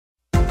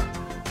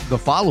The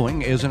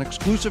following is an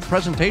exclusive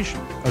presentation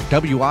of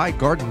WI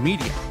Garden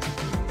Media,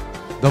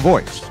 the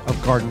voice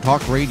of Garden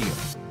Talk Radio.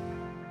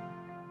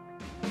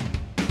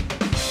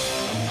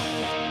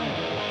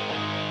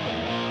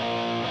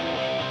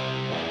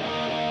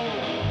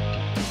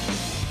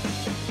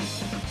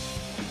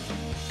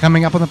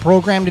 Coming up on the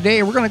program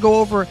today, we're going to go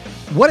over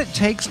what it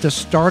takes to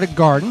start a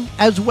garden,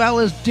 as well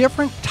as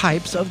different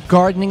types of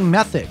gardening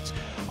methods.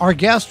 Our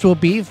guest will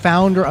be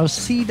founder of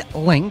Seed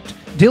Linked,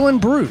 Dylan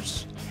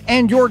Bruce.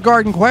 And your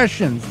garden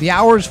questions. The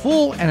hour is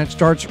full, and it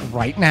starts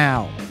right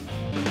now.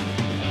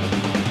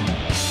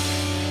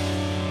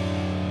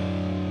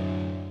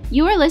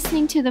 You are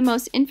listening to the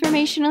most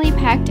informationally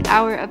packed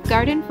hour of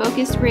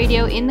garden-focused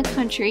radio in the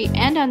country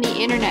and on the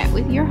internet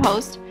with your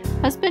host,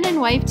 husband and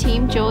wife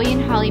team Joey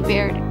and Holly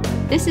Baird.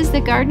 This is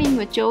the Gardening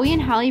with Joey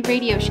and Holly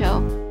radio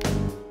show.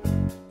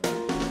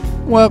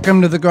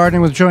 Welcome to the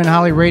Gardening with Joey and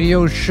Holly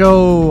radio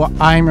show.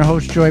 I'm your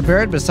host, Joey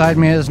Baird. Beside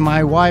me is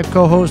my wife,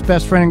 co-host,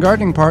 best friend, and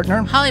gardening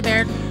partner, Holly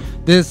Baird.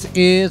 This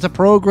is a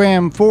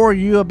program for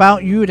you,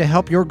 about you, to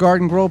help your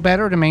garden grow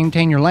better, to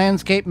maintain your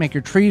landscape, make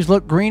your trees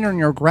look greener and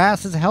your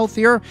grasses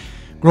healthier,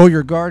 grow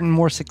your garden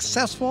more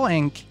successful,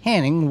 and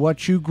canning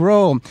what you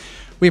grow.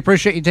 We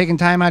appreciate you taking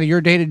time out of your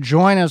day to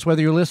join us,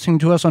 whether you're listening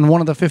to us on one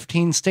of the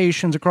 15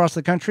 stations across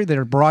the country that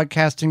are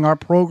broadcasting our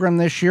program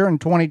this year in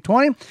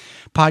 2020,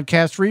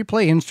 podcast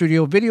replay,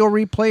 in-studio video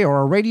replay,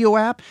 or a radio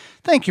app.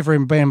 Thank you for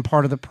being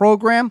part of the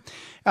program.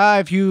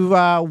 If you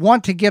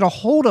want to get a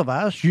hold of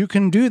us, you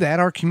can do that.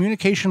 Our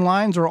communication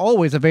lines are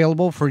always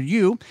available for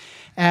you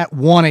at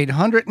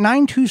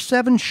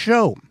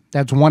 1-800-927-SHOW.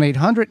 That's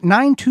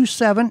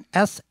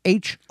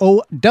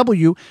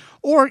 1-800-927-SHOW.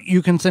 Or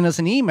you can send us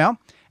an email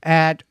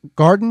at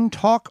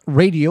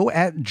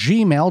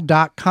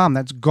gardentalkradio@gmail.com.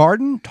 That's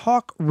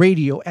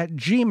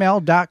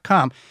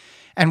gardentalkradio@gmail.com.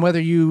 And whether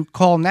you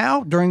call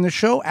now, during the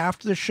show,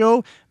 after the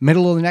show,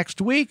 middle of the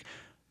next week,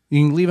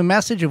 you can leave a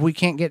message if we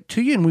can't get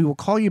to you, and we will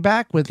call you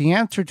back with the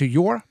answer to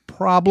your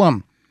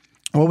problem.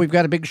 Well, we've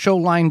got a big show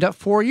lined up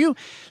for you,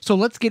 so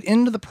let's get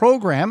into the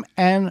program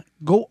and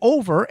go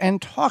over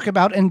and talk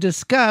about and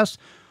discuss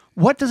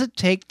what does it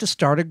take to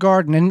start a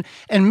garden.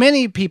 And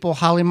many people,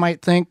 Holly,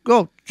 might think,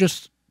 oh,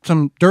 just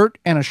some dirt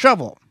and a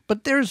shovel.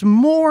 But there's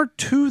more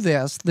to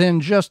this than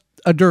just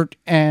a dirt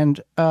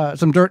and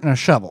some dirt and a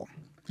shovel.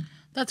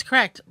 That's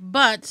correct.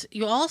 But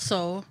you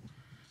also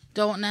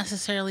don't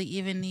necessarily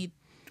even need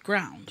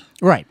ground.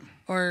 Right.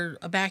 Or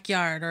a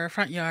backyard or a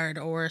front yard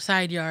or a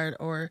side yard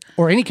or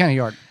any kind of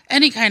yard.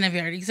 Any kind of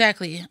yard,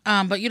 exactly.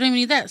 But you don't even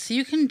need that. So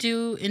you can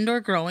do indoor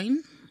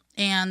growing.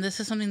 And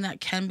this is something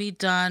that can be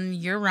done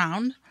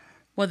year-round,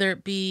 whether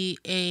it be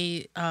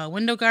a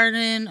window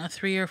garden, a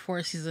 3 or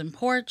 4 season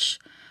porch,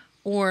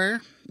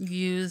 or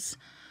use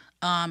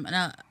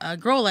a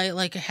grow light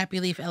like a Happy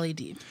Leaf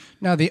LED.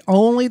 Now, the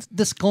only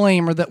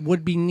disclaimer that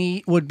would be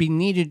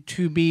needed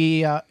to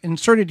be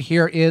inserted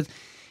here is,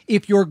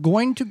 if you're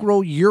going to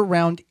grow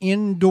year-round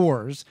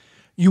indoors,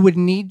 you would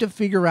need to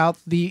figure out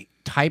the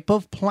type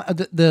of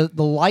the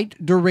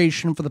light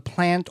duration for the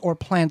plant or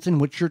plants in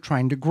which you're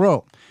trying to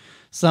grow.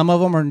 Some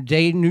of them are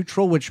day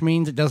neutral, which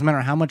means it doesn't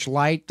matter how much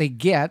light they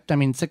get. I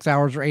mean, 6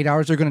 hours or 8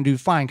 hours, they're going to do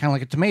fine, kind of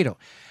like a tomato.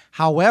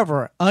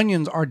 However,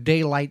 onions are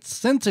daylight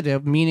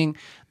sensitive, meaning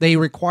they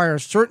require a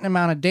certain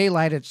amount of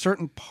daylight at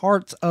certain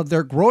parts of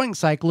their growing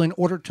cycle in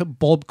order to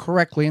bulb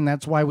correctly, and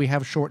that's why we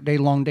have short day,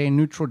 long day, and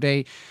neutral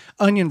day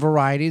onion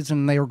varieties,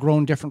 and they are grown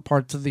in different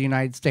parts of the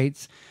United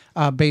States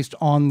based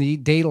on the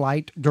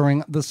daylight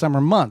during the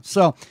summer months.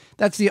 So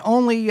that's the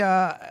only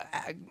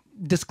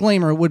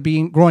disclaimer, would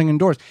be growing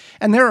indoors.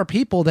 And there are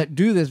people that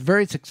do this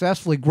very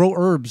successfully, grow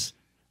herbs.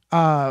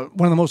 One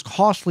of the most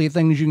costly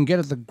things you can get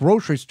at the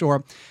grocery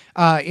store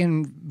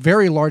in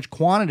very large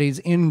quantities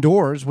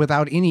indoors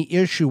without any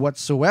issue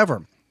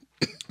whatsoever.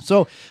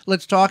 So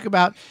let's talk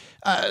about,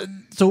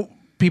 so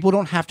people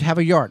don't have to have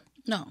a yard.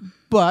 No.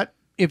 But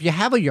if you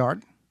have a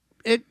yard,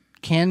 it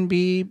can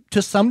be,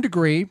 to some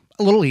degree,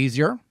 a little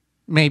easier.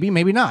 Maybe,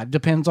 maybe not.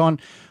 Depends on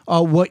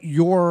what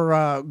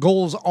your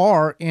goals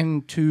are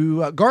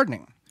into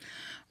gardening.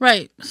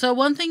 Right. So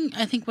one thing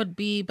I think would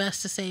be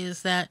best to say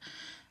is that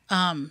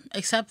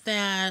except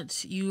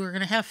that you are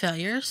going to have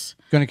failures.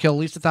 Going to kill at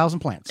least 1,000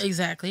 plants.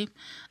 Exactly.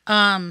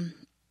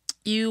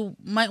 You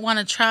might want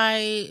to try,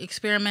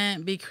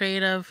 experiment, be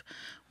creative,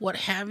 what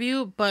have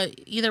you. But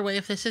either way,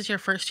 if this is your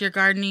first year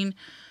gardening,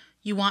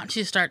 you want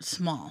to start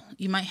small.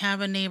 You might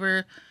have a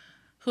neighbor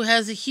who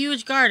has a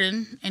huge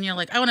garden, and you're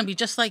like, I want to be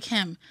just like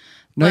him.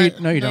 No, you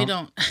You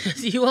don't.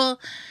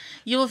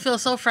 You will feel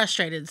so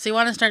frustrated. So you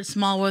want to start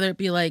small, whether it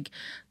be like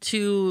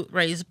 2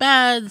 raised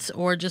beds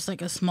or just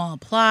like a small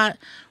plot,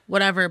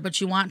 whatever, but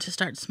you want to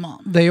start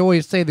small. They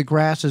always say the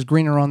grass is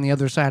greener on the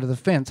other side of the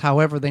fence.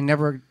 However, they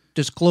never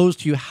disclose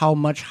to you how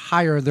much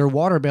higher their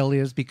water bill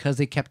is because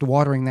they kept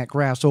watering that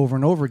grass over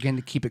and over again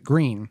to keep it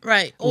green.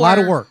 Right. A lot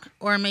of work.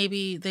 Or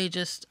maybe they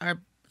just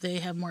they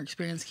have more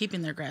experience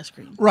keeping their grass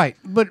green. Right.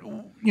 But,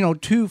 2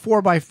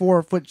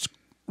 4x4 foot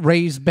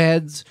raised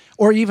beds,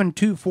 or even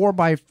 2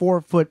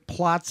 4x4 foot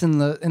plots in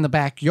the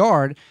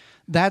backyard,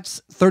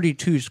 That's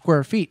 32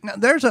 square feet. Now,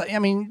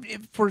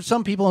 for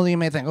some people, they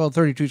may think, oh,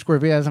 32 square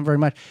feet isn't very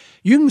much.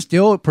 You can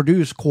still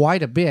produce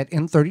quite a bit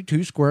in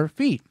 32 square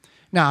feet.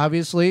 Now,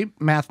 obviously,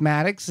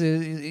 mathematics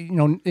is,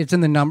 it's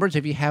in the numbers.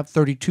 If you have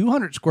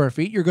 3,200 square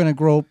feet, you're going to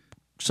grow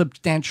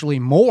substantially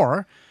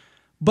more,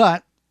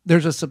 but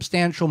there's a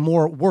substantial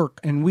more work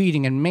and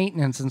weeding and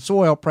maintenance and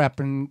soil prep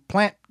and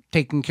plant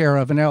taken care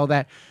of and all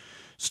that.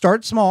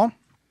 Start small,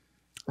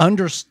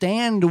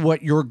 understand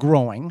what you're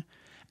growing,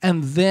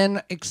 and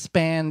then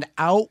expand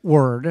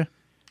outward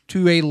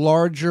to a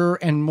larger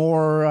and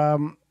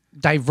more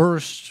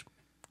diverse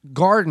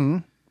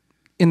garden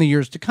in the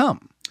years to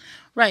come.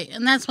 Right.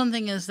 And that's one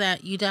thing, is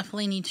that you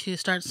definitely need to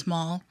start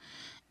small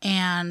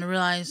and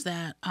realize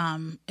that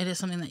it is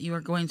something that you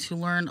are going to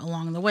learn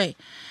along the way.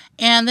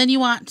 And then you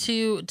want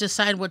to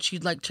decide what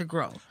you'd like to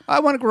grow. I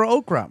want to grow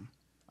okra.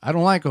 I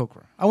don't like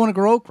okra. I want to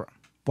grow okra.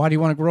 Why do you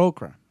want to grow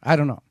okra? I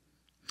don't know.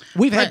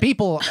 We've had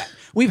people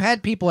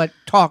at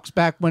talks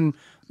back when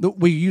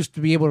we used to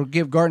be able to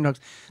give garden talks.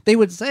 They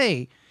would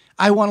say,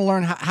 I want to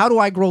learn how do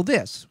I grow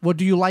this? Well,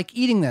 do you like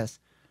eating this?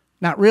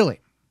 Not really.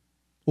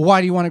 Well,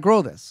 why do you want to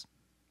grow this?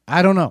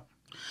 I don't know.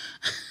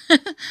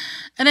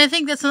 And I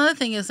think that's another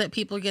thing, is that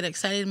people get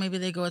excited. Maybe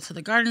they go to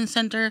the garden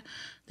center.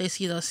 They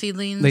see those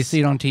seedlings. They see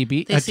it on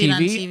TV. They see it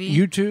on TV.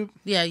 YouTube.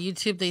 Yeah,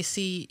 YouTube. They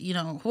see,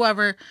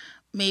 whoever.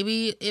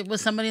 Maybe it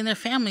was somebody in their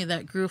family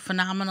that grew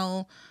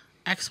phenomenal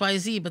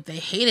XYZ, but they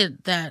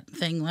hated that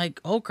thing like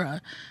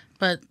okra,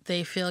 but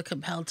they feel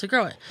compelled to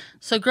grow it.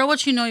 So grow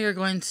what you know you're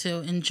going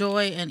to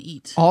enjoy and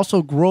eat.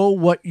 Also grow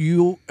what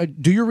you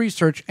do your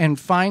research and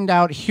find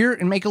out here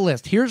and make a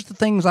list. Here's the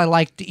things I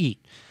like to eat.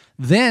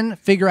 Then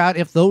figure out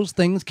if those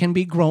things can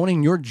be grown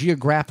in your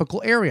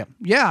geographical area.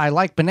 Yeah, I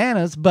like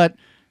bananas, but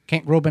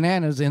can't grow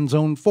bananas in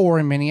Zone 4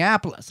 in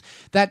Minneapolis.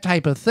 That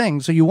type of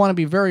thing. So you want to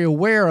be very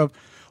aware of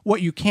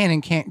what you can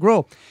and can't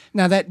grow.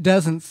 Now, that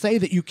doesn't say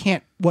that you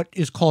can't, what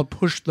is called,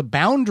 push the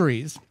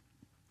boundaries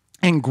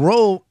and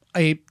grow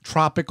a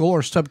tropical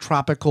or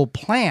subtropical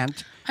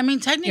plant. I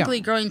mean,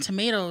 technically, growing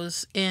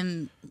tomatoes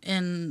in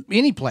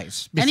any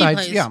place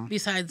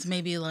besides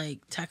maybe like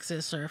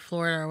Texas or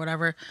Florida or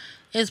whatever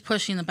is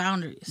pushing the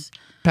boundaries.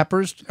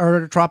 Peppers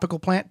are a tropical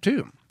plant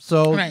too,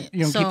 so right.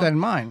 Keep that in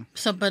mind.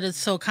 So, but it's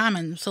so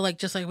common. So,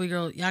 just like we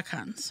grow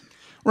yacons,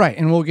 right?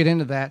 And we'll get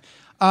into that.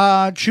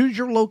 Choose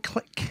your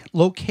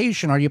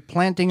location. Are you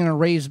planting in a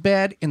raised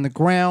bed, in the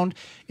ground,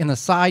 in the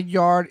side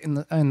yard, in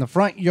the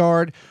front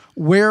yard?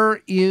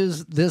 Where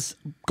is this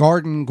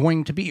garden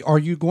going to be? Are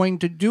you going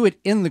to do it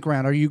in the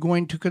ground? Are you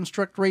going to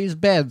construct raised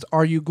beds?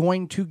 Are you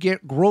going to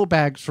get grow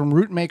bags from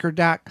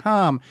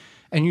rootmaker.com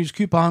and use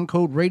coupon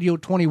code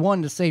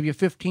radio21 to save you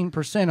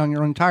 15% on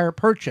your entire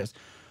purchase?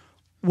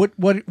 What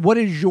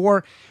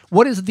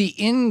is the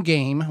end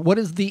game? What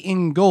is the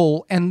end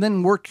goal? And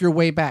then work your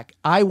way back.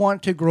 I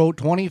want to grow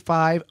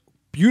 25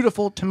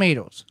 beautiful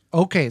tomatoes.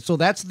 Okay, so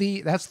that's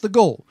the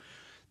goal.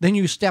 Then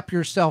you step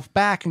yourself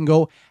back and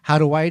go, how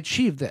do I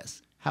achieve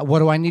this? What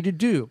do I need to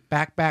do?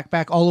 Back,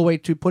 all the way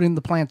to putting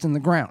the plants in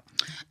the ground.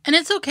 And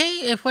it's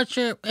okay if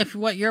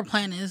what your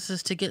plan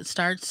is to get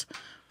starts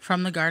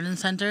from the garden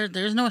center.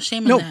 There's no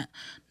shame in that.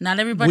 Not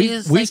everybody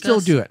is like us. We still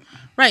do it.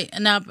 Right.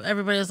 And now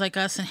everybody is like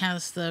us and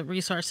has the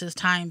resources,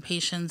 time,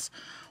 patience,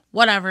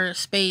 whatever,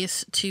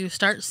 space to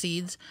start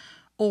seeds.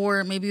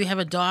 Or maybe you have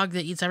a dog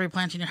that eats every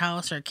plant in your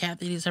house, or a cat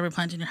that eats every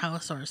plant in your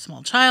house, or a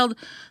small child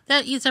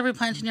that eats every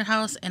plant in your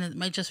house, and it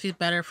might just be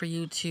better for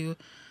you to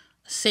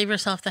save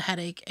yourself the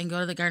headache and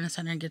go to the garden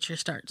center and get your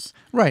starts.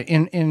 Right.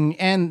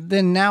 And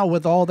then now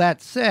with all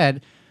that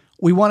said,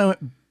 we want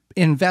to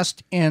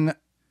invest in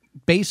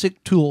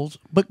basic tools,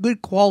 but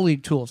good quality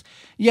tools.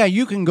 Yeah,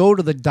 you can go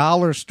to the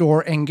dollar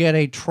store and get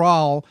a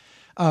trowel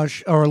or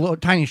a little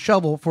tiny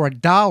shovel for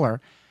 $1.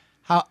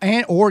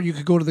 Or you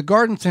could go to the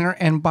garden center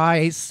and buy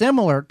a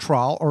similar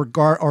trowel or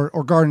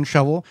garden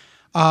shovel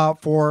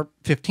for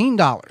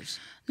 $15.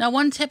 Now,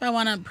 one tip I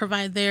want to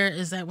provide there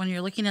is that when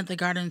you're looking at the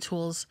garden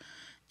tools,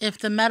 if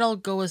the metal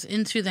goes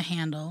into the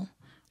handle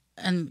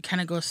and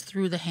kind of goes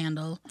through the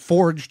handle,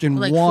 forged in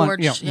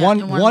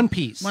one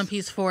piece, one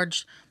piece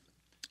forged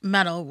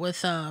metal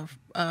with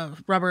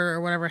rubber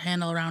or whatever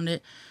handle around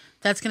it,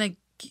 that's going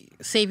to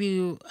save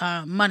you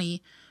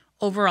money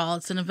overall.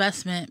 It's an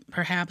investment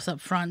perhaps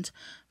up front,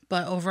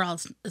 but overall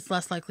it's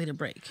less likely to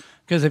break.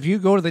 Because if you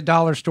go to the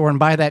dollar store and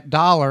buy that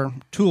dollar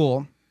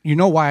tool, you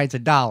know why it's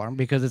 $1,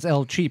 because it's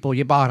El Cheapo,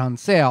 you bought it on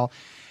sale.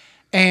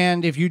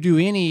 And if you do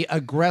any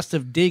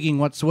aggressive digging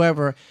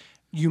whatsoever,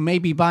 you may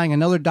be buying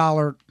another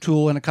dollar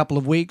tool in a couple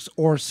of weeks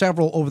or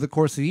several over the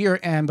course of the year.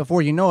 And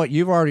before you know it,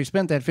 you've already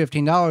spent that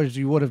 $15.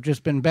 You would have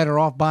just been better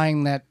off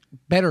buying that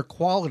better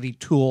quality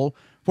tool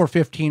for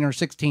 $15 or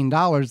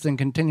 $16 than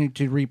continue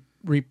to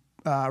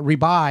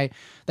rebuy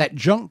that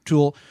junk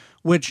tool,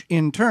 which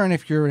in turn,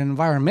 if you're an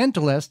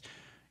environmentalist,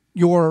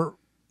 you're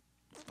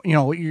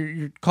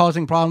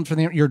causing problems for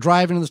you're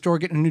driving to the store,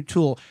 getting a new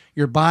tool,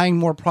 you're buying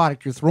more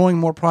product, you're throwing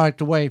more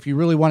product away if you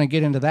really want to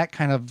get into that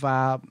kind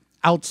of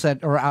outset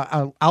or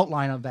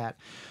outline of that.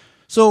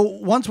 So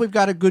once we've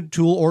got a good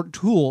tool or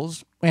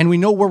tools, and we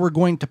know where we're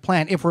going to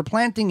plant. If we're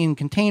planting in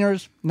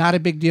containers, not a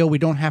big deal. We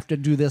don't have to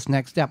do this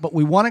next step. But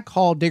we want to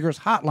call Diggers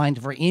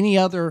Hotline for any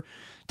other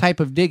type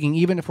of digging,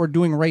 even if we're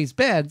doing raised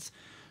beds,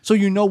 so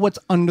you know what's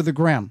under the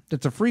ground.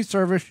 It's a free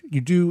service.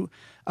 You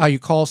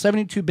call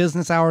 72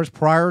 business hours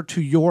prior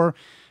to your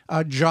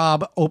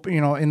job open,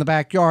 in the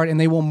backyard, and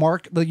they will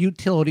mark the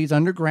utilities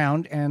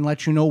underground and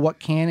let you know what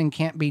can and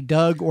can't be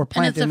dug or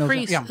planted. And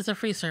it's a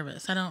free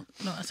service. I don't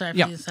know. Sorry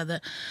if you said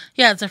that.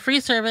 Yeah, it's a free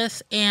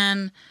service,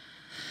 and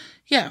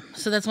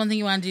so that's one thing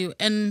you want to do.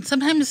 And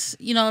sometimes,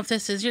 if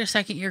this is your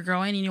second year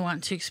growing and you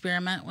want to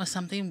experiment with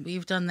something,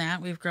 we've done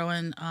that. We've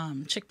grown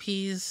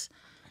chickpeas,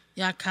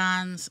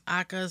 yacons,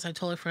 acas. I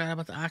totally forgot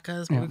about the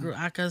acas, but we grew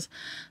acas.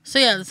 So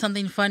that's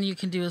something fun you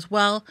can do as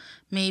well.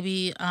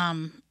 Maybe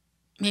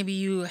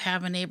you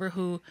have a neighbor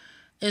who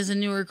is a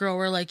newer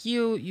grower like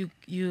you,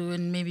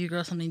 and maybe you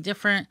grow something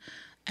different,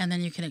 and then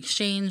you can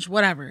exchange,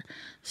 whatever.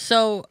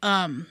 So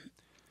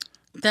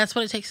that's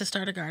what it takes to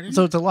start a garden.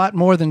 So it's a lot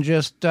more than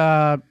just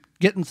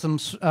getting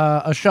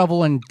a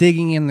shovel and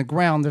digging in the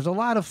ground. There's a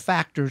lot of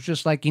factors,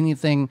 just like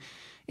anything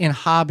in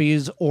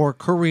hobbies or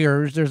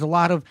careers. There's a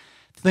lot of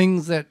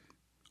things that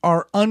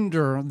are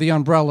under the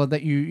umbrella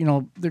that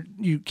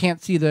you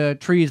can't see the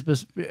trees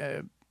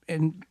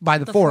by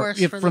the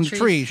forest from the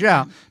trees,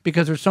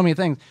 because there's so many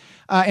things.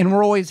 And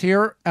we're always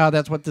here.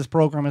 That's what this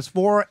program is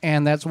for,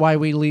 and that's why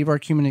we leave our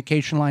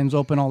communication lines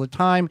open all the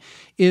time,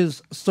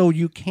 is so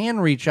you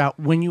can reach out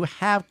when you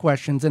have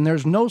questions. And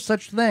there's no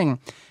such thing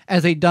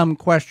as a dumb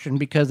question,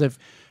 because if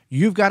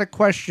you've got a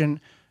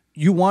question,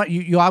 you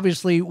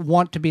obviously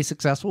want to be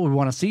successful. We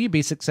want to see you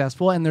be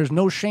successful, and there's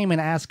no shame in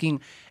asking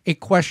a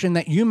question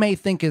that you may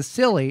think is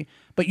silly,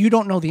 but you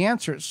don't know the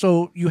answer.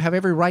 So you have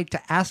every right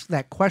to ask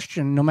that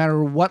question, no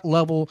matter what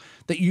level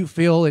that you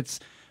feel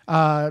it's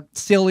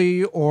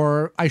silly,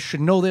 or I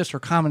should know this, or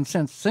common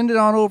sense. Send it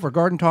on over,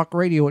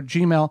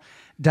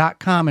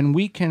 gardentalkradio@gmail.com, and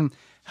we can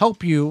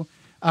help you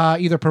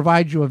either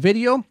provide you a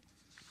video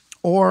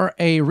or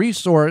a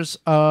resource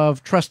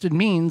of trusted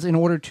means in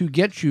order to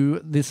get you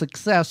the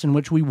success in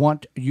which we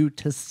want you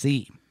to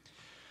see.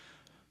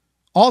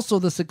 Also,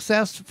 the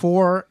success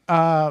for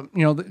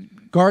the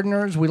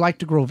gardeners, we like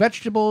to grow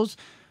vegetables,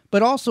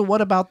 but also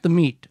what about the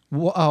meat?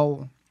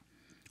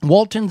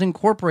 Walton's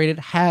Incorporated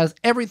has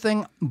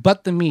everything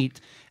but the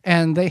meat,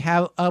 and they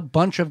have a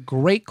bunch of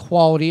great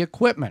quality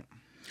equipment.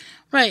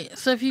 Right.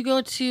 So if you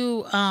go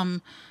to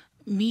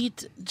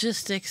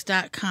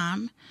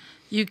meatgistics.com,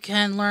 you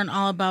can learn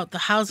all about the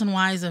hows and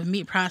whys of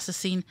meat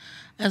processing,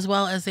 as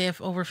well as they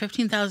have over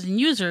 15,000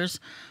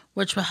 users,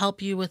 which will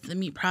help you with the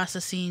meat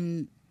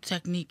processing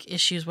technique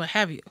issues, what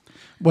have you.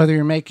 Whether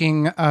you're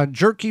making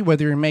jerky,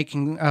 whether you're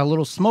making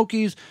little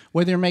smokies,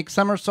 whether you make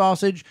summer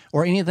sausage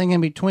or anything in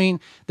between,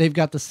 they've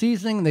got the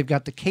seasoning, they've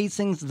got the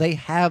casings, they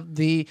have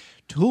the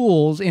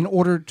tools in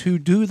order to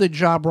do the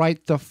job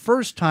right the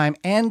first time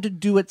and to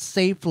do it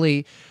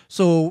safely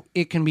so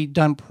it can be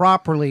done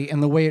properly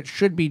and the way it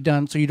should be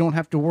done, so you don't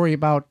have to worry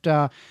about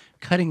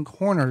cutting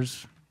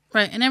corners.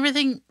 Right, and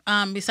everything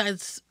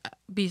besides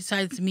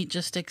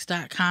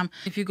meatgistics.com,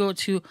 if you go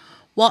to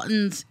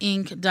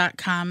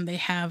waltonsinc.com, they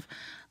have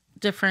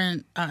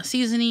different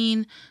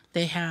seasoning.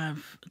 They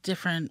have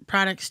different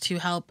products to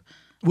help.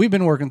 We've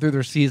been working through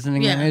their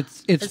seasoning, and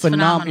it's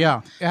phenomenal.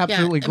 Yeah,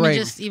 absolutely great.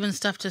 Just even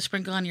stuff to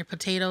sprinkle on your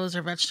potatoes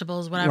or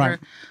vegetables, whatever. Right.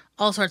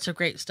 All sorts of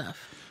great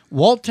stuff.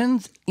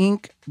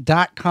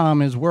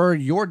 waltonsinc.com is where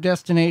your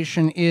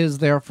destination is,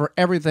 there for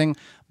everything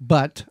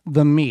but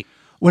the meat.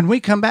 When we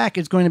come back,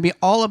 it's going to be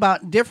all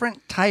about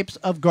different types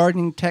of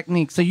gardening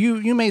techniques. So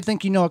you may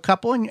think you know a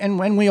couple,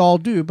 and we all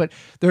do, but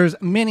there's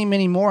many,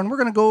 many more. And we're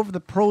going to go over the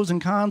pros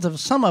and cons of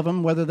some of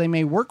them, whether they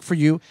may work for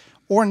you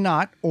or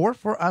not, or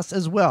for us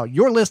as well.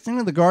 You're listening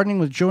to the Gardening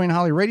with Joey and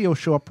Holly radio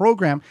show, a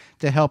program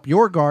to help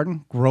your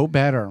garden grow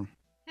better.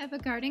 Have a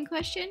garden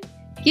question?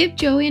 Give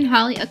Joey and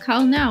Holly a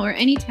call now or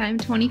anytime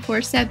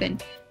 24/7.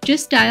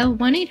 Just dial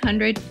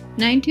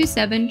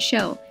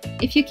 1-800-927-SHOW.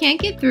 If you can't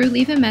get through,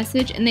 leave a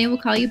message and they will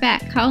call you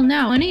back. Call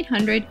now,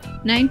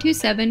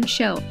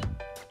 1-800-927-SHOW.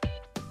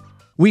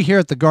 We here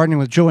at the Gardening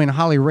with Joey and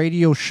Holly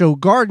radio show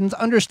Gardens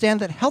understand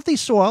that healthy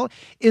soil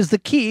is the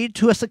key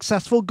to a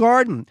successful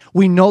garden.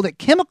 We know that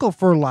chemical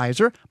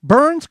fertilizer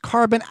burns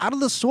carbon out of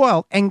the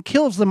soil and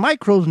kills the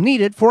microbes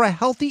needed for a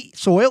healthy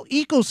soil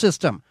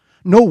ecosystem.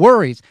 No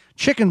worries.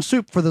 Chicken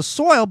Soup for the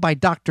Soil by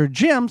Dr.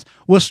 Jim's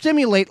will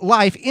stimulate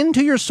life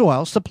into your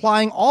soil,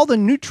 supplying all the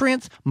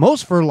nutrients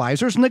most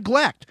fertilizers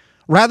neglect.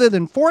 Rather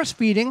than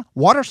force-feeding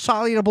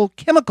water-soluble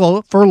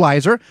chemical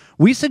fertilizer,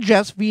 we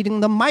suggest feeding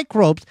the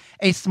microbes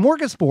a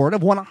smorgasbord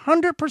of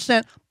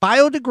 100%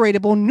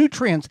 biodegradable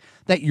nutrients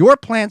that your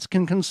plants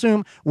can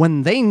consume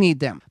when they need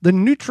them. The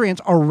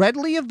nutrients are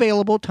readily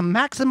available to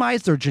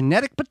maximize their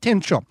genetic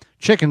potential.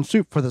 Chicken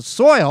Soup for the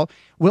Soil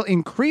will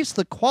increase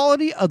the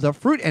quality of the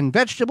fruit and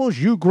vegetables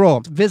you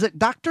grow. Visit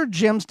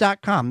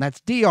drjims.com.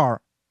 That's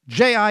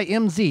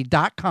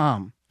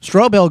drjimz.com.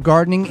 Straw bale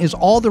gardening is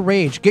all the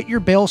rage. Get your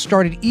bale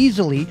started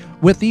easily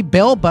with the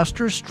Bale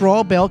Buster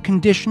Straw Bale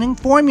Conditioning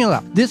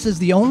Formula. This is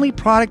the only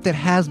product that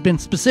has been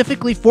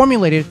specifically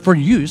formulated for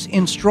use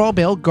in straw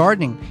bale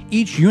gardening.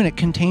 Each unit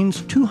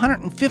contains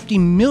 250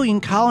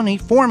 million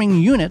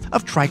colony-forming units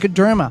of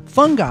trichoderma,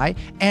 fungi,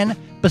 and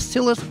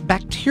Bacillus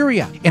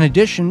bacteria. In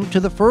addition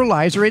to the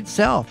fertilizer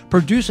itself,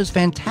 produces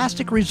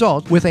fantastic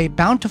results with a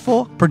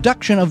bountiful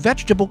production of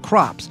vegetable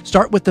crops.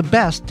 Start with the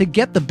best to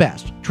get the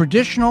best,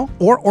 traditional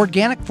or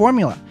organic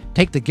formula.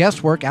 Take the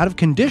guesswork out of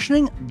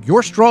conditioning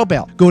your straw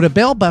bale. Go to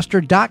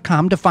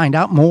balebuster.com to find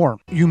out more.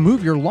 You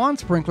move your lawn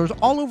sprinklers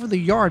all over the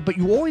yard, but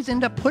you always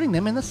end up putting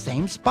them in the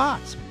same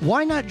spots.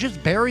 Why not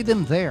just bury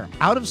them there?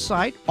 Out of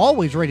sight,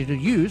 always ready to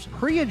use,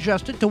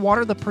 pre-adjusted to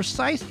water the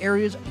precise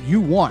areas you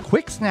want.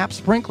 Quick Snap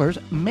Sprinklers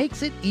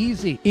makes it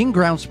easy.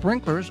 In-ground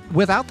sprinklers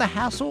without the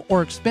hassle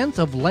or expense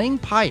of laying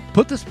pipe.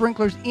 Put the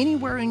sprinklers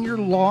anywhere in your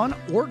lawn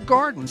or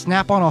garden.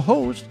 Snap on a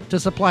hose to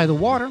supply the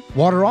water.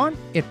 Water on,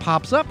 it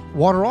pops up.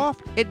 Water off,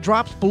 it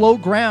drops below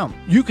ground.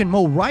 You can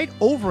mow right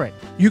over it.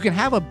 You can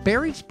have a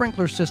buried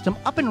sprinkler system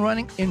up and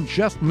running in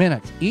just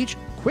minutes. Each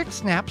Quick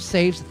Snap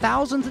saves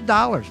thousands of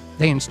dollars.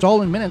 They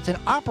install in minutes and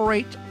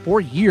operate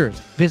for years.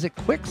 Visit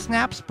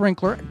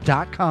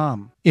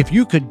quicksnapsprinkler.com. If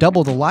you could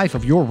double the life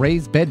of your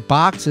raised bed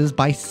boxes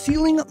by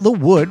sealing the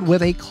wood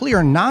with a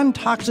clear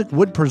non-toxic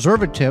wood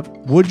preservative,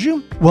 would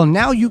you? Well,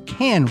 now you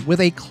can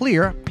with a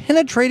clear,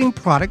 penetrating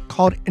product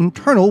called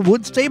Internal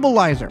Wood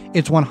Stabilizer.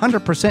 It's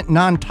 100%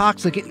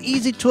 non-toxic and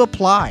easy to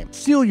apply.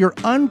 Seal your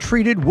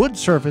untreated wood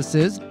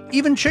surfaces,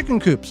 even chicken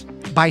coops,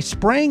 by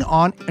spraying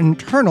on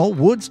Internal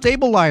Wood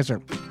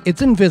Stabilizer.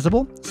 It's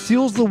invisible,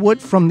 seals the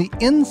wood from the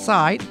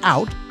inside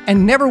out,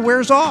 and never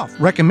wears off.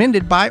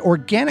 Recommended by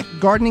organic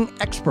gardening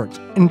experts.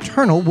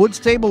 Internal Wood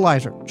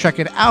Stabilizer. Check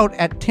it out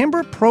at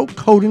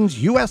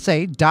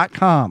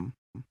timberprocoatingsusa.com.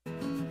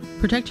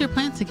 Protect your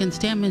plants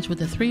against damage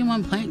with a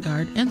 3-in-1 plant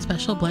guard and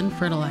special blend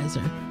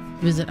fertilizer.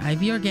 Visit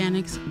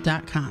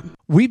ivorganics.com.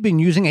 We've been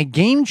using a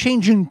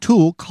game-changing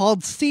tool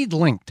called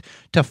SeedLinked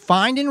to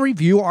find and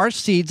review our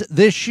seeds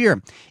this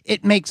year.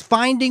 It makes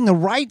finding the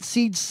right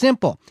seeds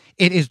simple.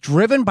 It is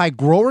driven by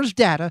growers'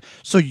 data,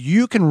 so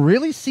you can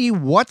really see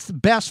what's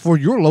best for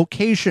your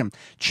location.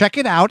 Check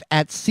it out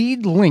at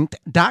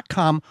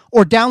seedlinked.com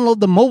or download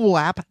the mobile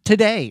app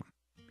today.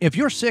 If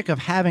you're sick of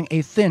having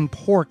a thin,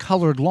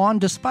 poor-colored lawn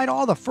despite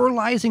all the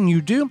fertilizing you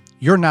do,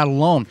 you're not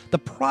alone. The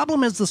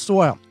problem is the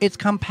soil. It's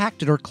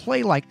compacted or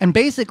clay-like, and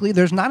basically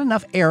there's not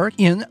enough air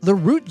in the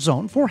root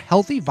zone for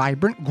healthy,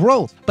 vibrant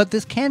growth. But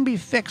this can be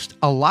fixed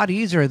a lot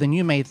easier than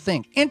you may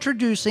think.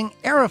 Introducing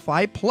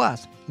Aerify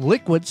Plus,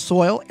 liquid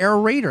soil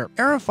aerator.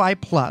 Aerify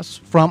Plus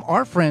from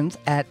our friends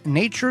at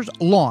Nature's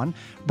Lawn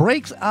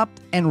breaks up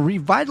and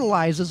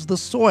revitalizes the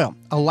soil,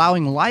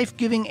 allowing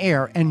life-giving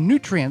air and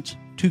nutrients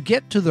to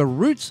get to the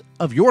roots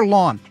of your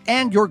lawn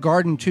and your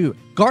garden too.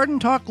 Garden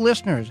Talk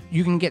listeners,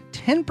 you can get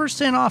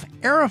 10% off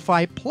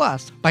Aerify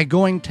Plus by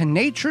going to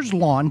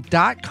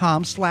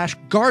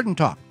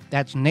natureslawn.com/gardentalk.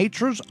 That's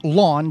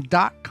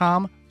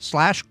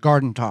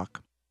natureslawn.com/gardentalk.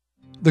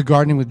 The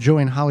Gardening with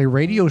Joey and Holly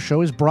radio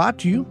show is brought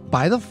to you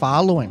by the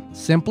following: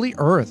 Simply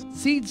Earth,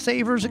 Seed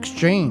Savers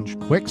Exchange,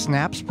 Quick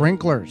Snap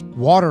Sprinklers,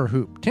 Water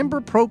Hoop,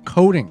 Timber Pro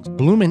Coatings,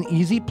 Bloomin'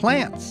 Easy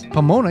Plants,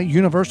 Pomona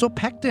Universal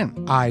Pectin,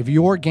 Ivy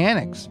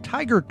Organics,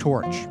 Tiger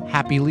Torch,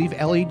 Happy Leaf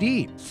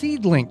LED,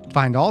 SeedLink.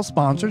 Find all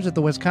sponsors at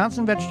the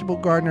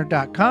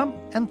WisconsinVegetableGardener.com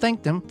and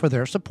thank them for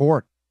their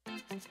support.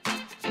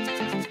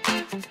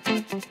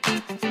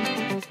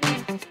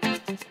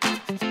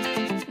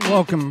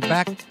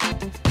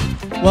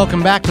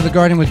 Welcome back to the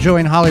Gardening with Joey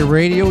and Holly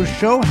radio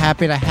show.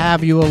 Happy to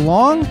have you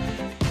along.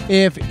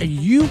 If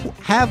you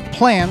have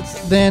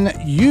plants, then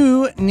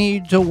you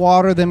need to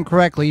water them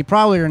correctly. You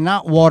probably are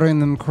not watering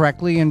them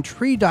correctly, and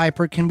tree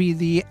diaper can be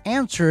the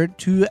answer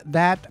to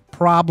that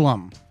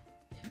problem.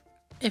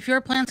 If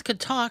your plants could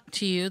talk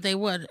to you, they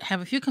would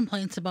have a few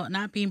complaints about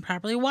not being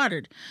properly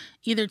watered,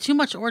 either too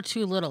much or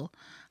too little.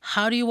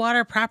 How do you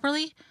water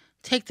properly?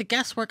 Take the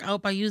guesswork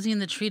out by using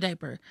the tree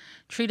diaper.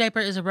 Tree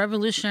diaper is a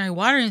revolutionary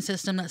watering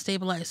system that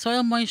stabilizes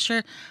soil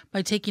moisture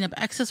by taking up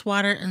excess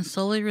water and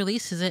slowly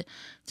releases it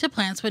to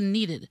plants when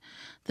needed.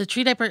 The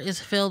tree diaper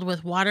is filled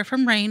with water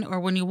from rain or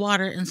when you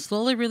water and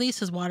slowly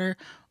releases water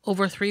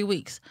over 3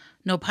 weeks.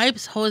 No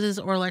pipes, hoses,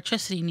 or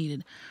electricity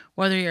needed.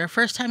 Whether you're a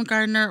first-time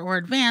gardener or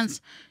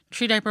advanced,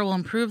 Tree Diaper will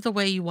improve the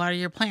way you water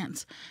your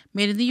plants.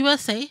 Made in the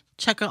USA,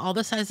 check out all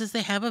the sizes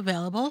they have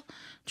available.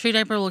 Tree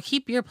Diaper will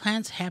keep your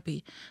plants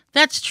happy.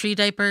 That's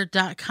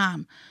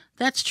treediaper.com.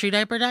 That's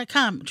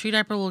treediaper.com. Tree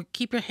Diaper will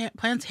keep your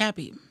plants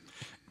happy.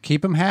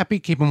 Keep them happy,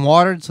 keep them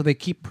watered so they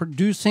keep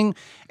producing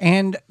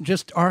and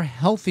just are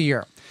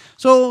healthier.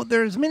 So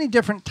there's many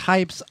different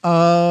types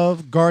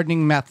of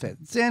gardening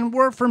methods, and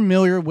we're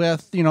familiar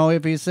with,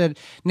 if you said,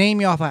 name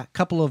me off a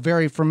couple of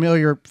very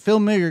familiar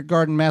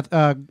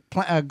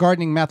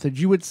gardening methods,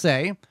 you would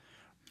say,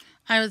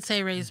 I would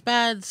say raised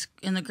beds,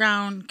 in the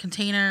ground,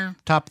 container.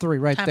 Top three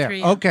right Top there.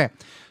 three, yeah. Okay.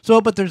 So,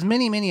 but there's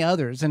many, many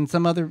others, and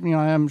some other,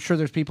 I'm sure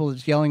there's people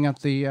that's yelling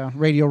at the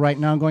radio right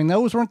now going,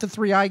 those weren't the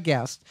three I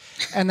guessed,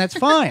 and that's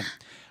fine.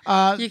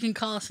 You can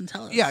call us and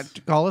tell us. Yeah,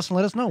 call us and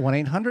let us know,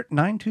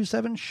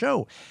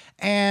 1-800-927-SHOW.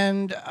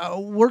 And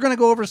we're going to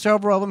go over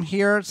several of them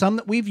here, some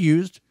that we've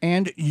used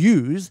and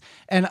use,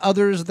 and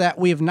others that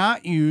we have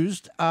not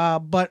used,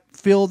 but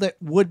feel that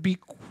would be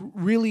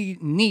really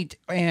neat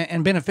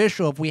and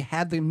beneficial if we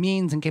had the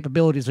means and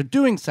capabilities of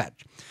doing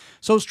such.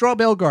 So, straw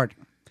bale garden.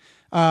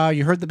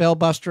 You heard the Bale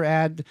Buster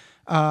ad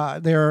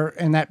there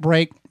in that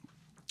break.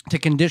 To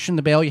condition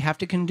the bale, you have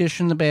to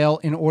condition the bale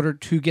in order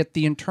to get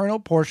the internal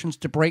portions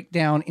to break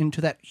down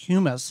into that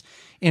humus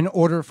in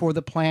order for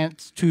the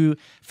plants to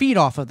feed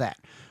off of that.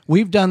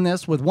 We've done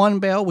this with 1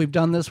 bale. We've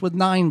done this with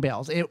 9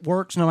 bales. It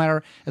works no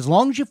matter, as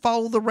long as you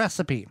follow the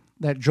recipe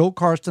that Joe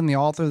Karsten, the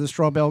author of the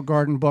Straw Bale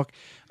Garden book,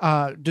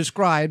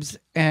 describes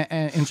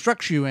and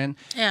instructs you in.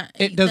 Yeah,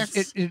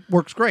 it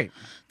works great.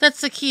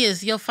 That's the key.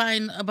 Is you'll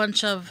find a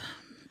bunch of,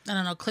 I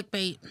don't know,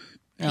 clickbait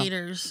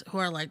haters who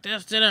are like,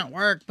 this didn't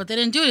work, but they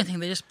didn't do anything.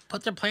 They just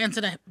put their plants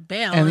in a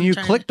bale. And you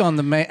clicked on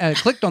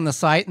the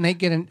site, and they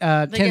get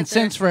 10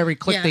 cents for every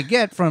click they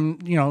get from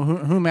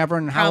whomever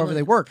and however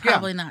they work.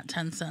 Probably not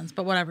 10 cents,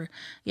 but whatever.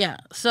 Yeah.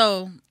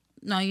 So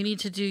no, you need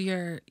to do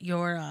your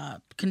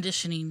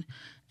conditioning,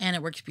 and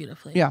it works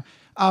beautifully. Yeah.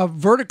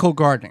 Vertical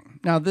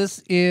gardening. Now,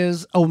 this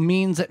is a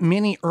means that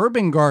many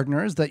urban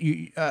gardeners that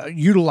you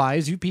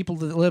utilize, you people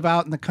that live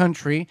out in the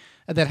country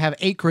that have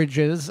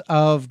acreages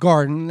of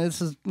garden.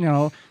 This is,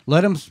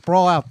 let them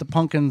sprawl out the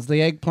pumpkins,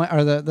 the eggplant,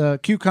 or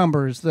the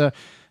cucumbers,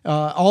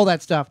 all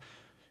that stuff.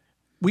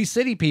 We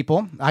city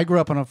people, I grew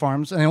up on a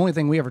farm, and the only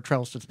thing we ever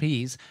trellised was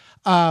peas.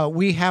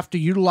 We have to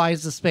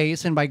utilize the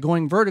space, and by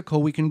going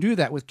vertical, we can do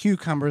that with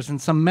cucumbers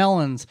and some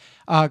melons,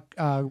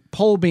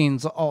 pole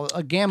beans,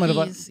 a gamut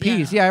of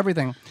peas,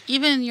 everything.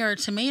 Even your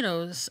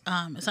tomatoes,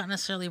 it's not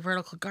necessarily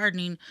vertical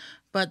gardening,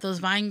 but those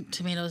vine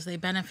tomatoes, they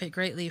benefit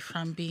greatly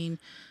from being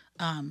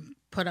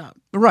put up.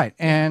 Right,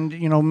 and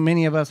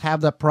many of us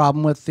have that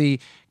problem with the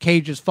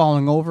cages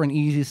falling over, and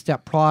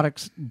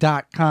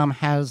EasyStepProducts.com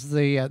has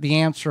the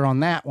answer on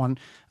that one,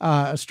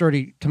 a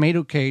sturdy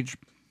tomato cage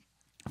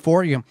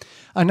for you.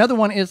 Another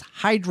one is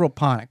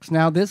hydroponics.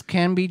 Now, this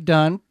can be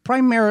done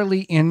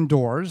primarily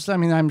indoors. I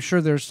mean, I'm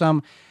sure there's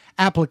some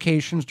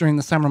applications during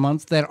the summer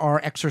months that are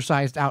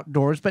exercised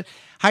outdoors, but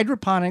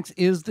hydroponics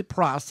is the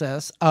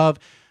process of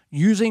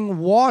using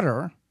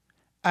water,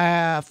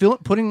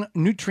 putting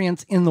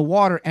nutrients in the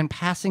water and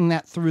passing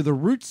that through the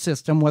root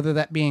system, whether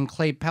that be in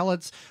clay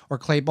pellets or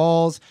clay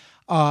balls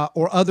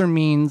or other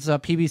means,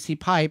 PVC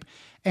pipe,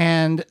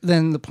 and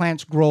then the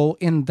plants grow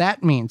in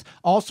that means.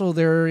 Also,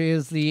 there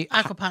is the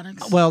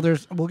aquaponics. Well,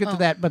 we'll get to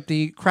that, but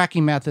the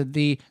cracking method,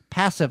 the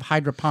passive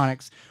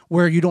hydroponics,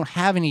 where you don't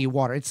have any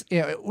water. It's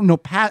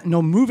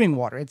no moving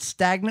water. It's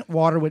stagnant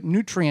water with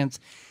nutrients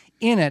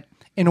in it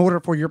in order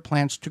for your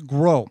plants to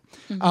grow.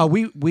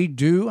 Mm-hmm. We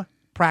do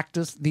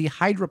practice the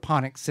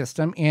hydroponic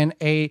system in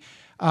a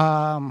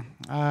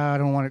I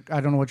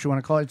don't know what you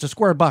want to call it. It's a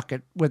square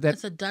bucket with it. I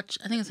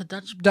think it's a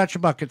Dutch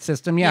bucket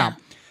system. Yeah.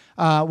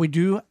 We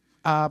do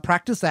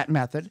practice that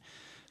method.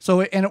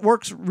 And it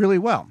works really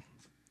well.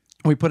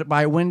 We put it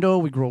by a window.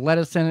 We grow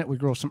lettuce in it. We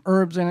grow some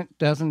herbs in it.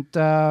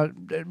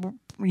 You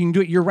can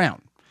do it year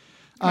round.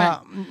 Right.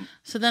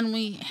 So then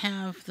we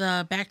have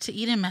the Back to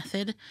Eden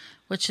method,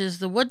 which is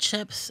the wood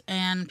chips,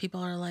 and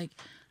people are like,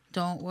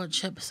 don't wood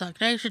chips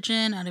suck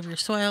nitrogen out of your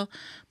soil?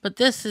 But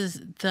this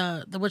is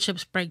the wood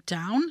chips break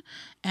down,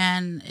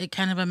 and it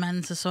kind of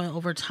amends the soil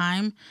over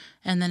time,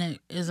 and then it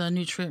is a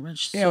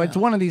nutrient-rich soil. It's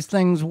one of these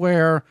things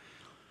where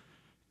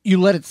you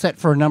let it set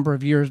for a number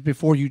of years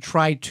before you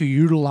try to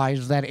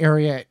utilize that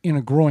area in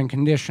a growing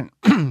condition.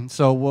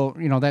 So,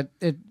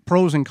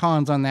 pros and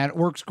cons on that. It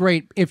works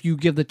great if you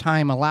give the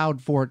time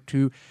allowed for it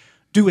to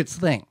do its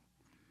thing.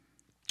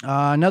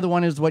 Another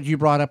one is what you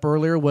brought up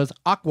earlier was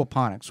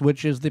aquaponics,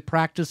 which is the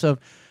practice of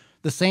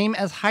the same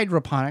as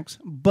hydroponics,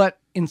 but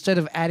instead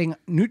of adding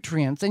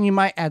nutrients, and you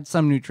might add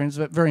some nutrients,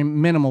 but very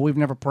minimal. We've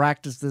never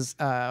practiced this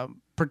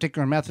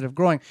particular method of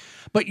growing,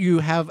 but you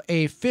have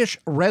a fish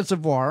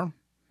reservoir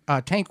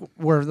tank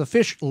where the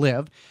fish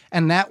live,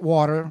 and that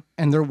water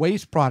and their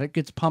waste product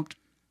gets pumped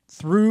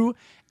through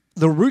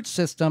the root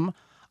system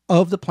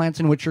of the plants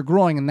in which you're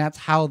growing, and that's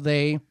how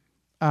they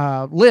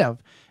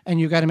live. And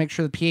you got to make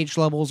sure the pH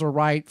levels are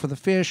right for the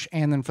fish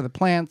and then for the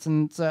plants,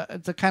 and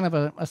it's a kind of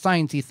a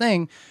sciencey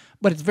thing,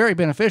 but it's very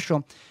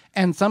beneficial.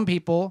 And some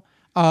people,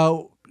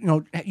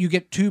 you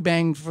get 2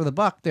 bangs for the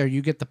buck there.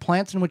 You get the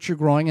plants in which you're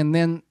growing, and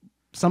then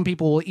some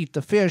people will eat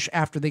the fish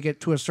after they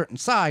get to a certain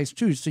size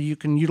too, so you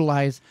can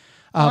utilize.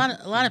 A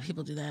lot of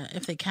people do that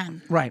if they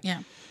can. Right. Yeah.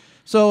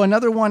 So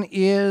another one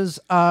is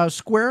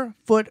square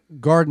foot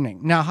gardening.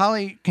 Now,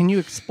 Holly, can you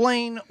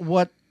explain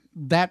what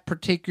that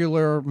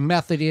particular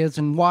method is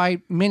and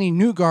why many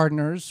new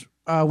gardeners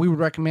we would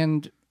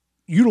recommend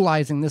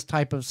utilizing this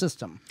type of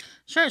system?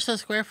 Sure. So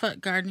square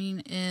foot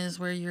gardening is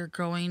where you're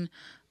growing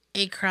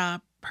a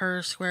crop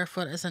per square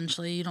foot,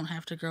 essentially. You don't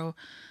have to grow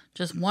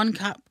just one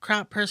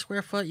crop per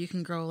square foot. You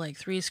can grow like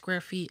 3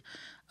 square feet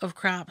of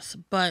crops,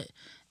 but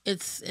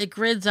it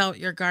grids out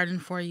your garden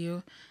for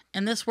you.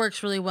 And this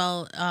works really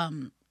well.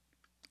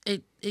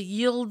 It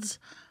yields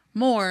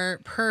more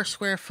per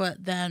square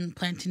foot than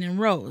planting in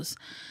rows.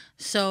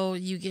 So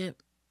you get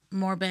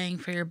more bang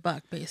for your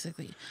buck,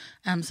 basically.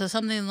 So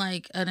something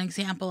like an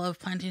example of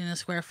planting in a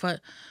square foot,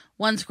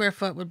 1 square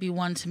foot would be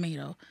 1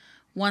 tomato.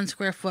 1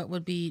 square foot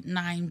would be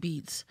 9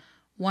 beets.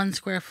 1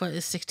 square foot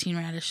is 16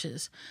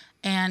 radishes.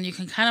 And you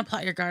can kind of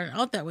plot your garden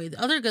out that way.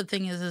 The other good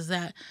thing is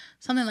that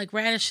something like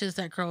radishes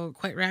that grow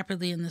quite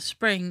rapidly in the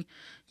spring,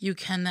 you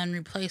can then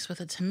replace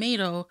with a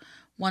tomato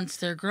once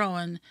they're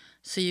growing,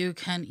 so you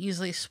can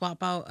easily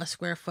swap out a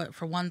square foot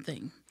for one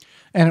thing.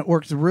 And it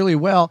works really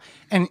well.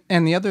 And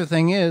the other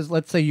thing is,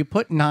 let's say you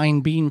put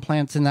 9 bean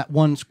plants in that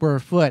 1 square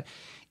foot.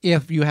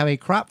 If you have a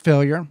crop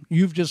failure,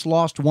 you've just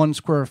lost 1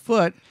 square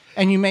foot.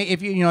 And you may,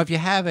 if you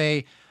have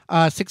a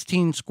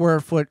 16 square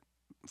foot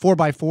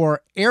 4x4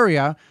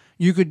 area,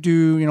 you could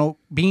do,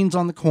 beans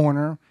on the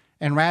corner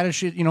and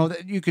radishes,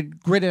 you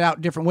could grid it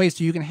out different ways.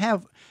 So you can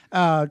have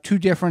 2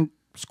 different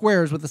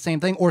squares with the same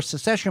thing, or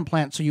succession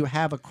plants. So you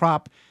have a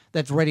crop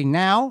that's ready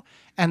now,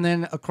 and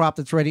then a crop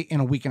that's ready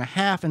in a week and a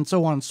half, and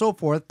so on and so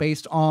forth,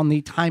 based on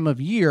the time of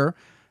year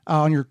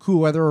on your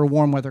cool weather or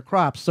warm weather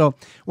crops. So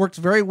works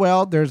very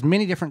well. There's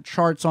many different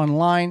charts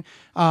online.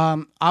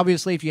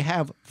 Obviously, if you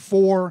have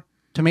 4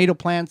 tomato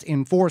plants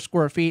in 4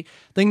 square feet,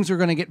 things are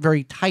going to get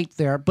very tight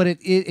there, but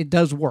it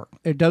does work.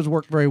 It does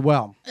work very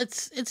well.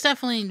 It's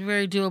definitely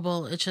very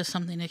doable. It's just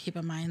something to keep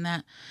in mind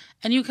that.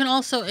 And you can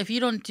also, if you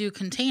don't do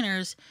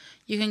containers,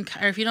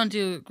 or if you don't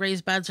do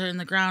raised beds or in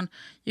the ground,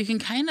 you can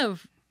kind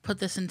of put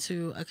this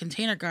into a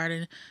container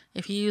garden.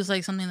 If you use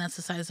like something that's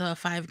the size of a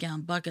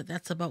 5-gallon bucket,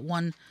 that's about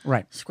 1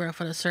 square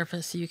foot of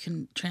surface. So you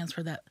can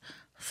transfer that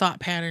thought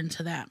pattern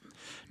to that.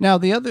 Now,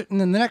 the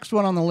next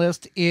one on the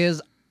list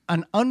is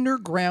an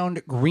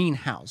underground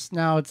greenhouse.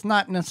 Now, it's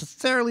not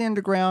necessarily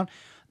underground.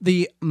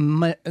 The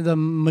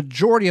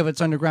majority of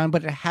it's underground,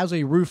 but it has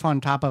a roof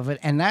on top of it,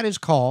 and that is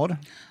called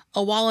a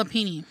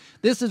wallapini.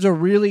 This is a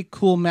really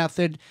cool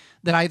method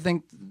that I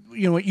think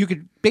you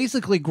could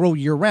basically grow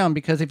year-round,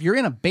 because if you're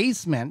in a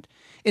basement,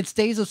 it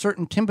stays a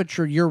certain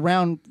temperature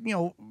year-round,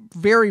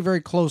 very,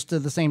 very close to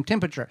the same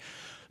temperature.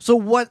 So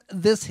what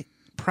this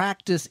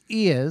practice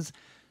is,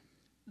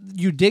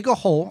 you dig a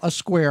hole, a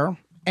square,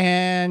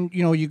 and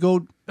you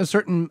go a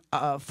certain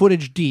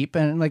footage deep,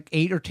 and like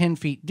 8 or 10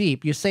 feet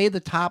deep. You save the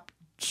top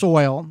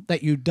soil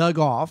that you dug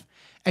off,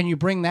 and you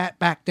bring that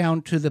back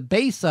down to the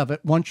base of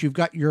it once you've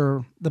got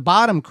the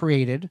bottom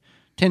created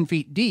 10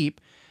 feet deep,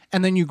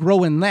 and then you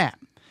grow in that.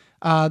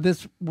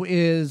 This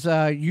is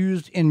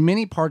used in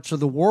many parts of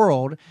the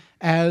world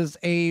as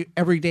a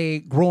everyday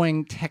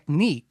growing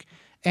technique,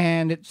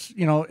 and it's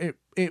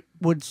it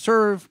would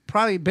serve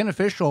probably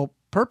beneficial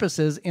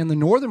purposes in the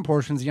northern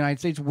portions of the United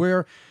States, where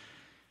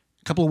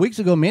a couple of weeks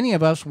ago many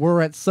of us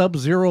were at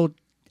sub-zero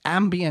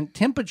ambient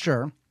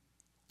temperature,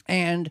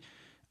 and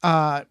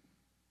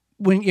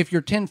if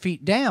you're 10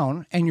 feet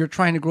down and you're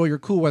trying to grow your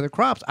cool weather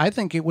crops, I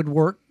think it would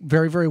work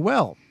very, very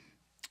well.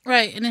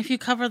 Right, and if you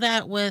cover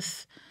that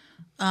with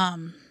a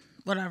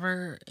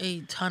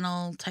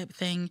tunnel type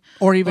thing,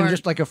 or even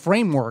just like a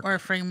framework,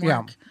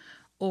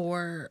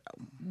 or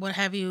what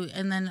have you,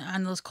 and then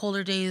on those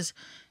colder days,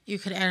 you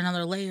could add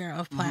another layer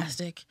of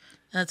plastic.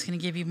 That's going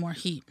to give you more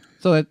heat.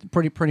 So that's a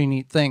pretty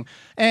neat thing.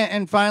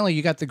 And finally,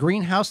 you got the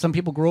greenhouse. Some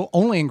people grow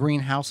only in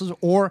greenhouses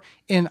or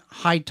in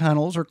high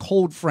tunnels or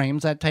cold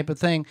frames, that type of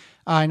thing.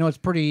 I know it's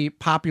pretty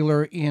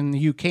popular in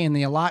the UK in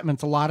the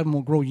allotments. A lot of them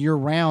will grow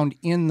year-round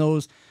in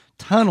those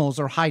tunnels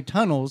or high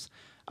tunnels,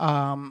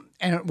 and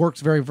it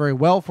works very, very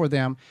well for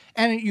them.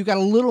 And you got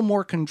a little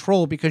more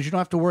control, because you don't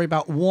have to worry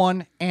about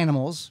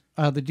animals,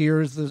 the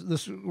deers,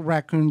 the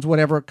raccoons,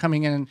 whatever,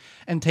 coming in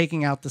and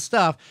taking out the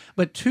stuff.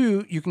 But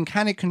 2, you can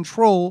kind of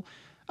control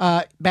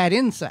bad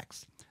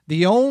insects.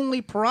 The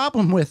only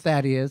problem with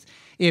that is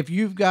if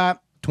you've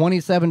got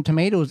 27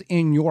 tomatoes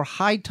in your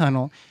high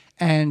tunnel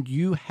and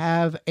you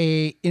have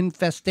a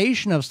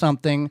infestation of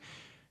something,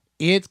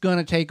 it's going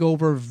to take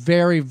over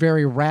very,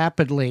 very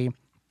rapidly.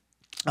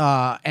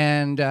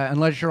 And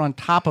unless you're on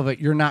top of it,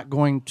 you're not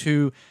going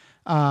to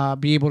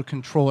be able to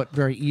control it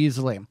very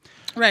easily.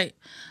 Right.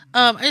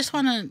 I just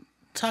want to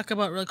talk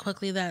about really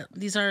quickly that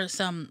these are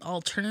some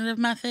alternative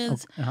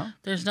methods.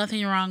 There's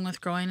nothing wrong with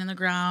growing in the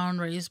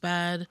ground, raised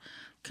bed,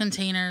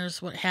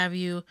 containers, what have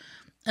you.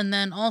 And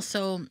then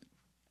also,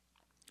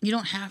 you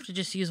don't have to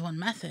just use one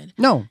method.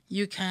 No.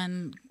 You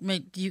can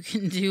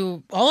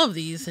do all of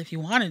these if you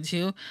wanted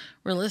to.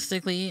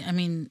 Realistically, I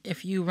mean,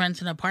 if you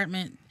rent an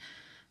apartment,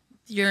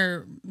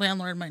 your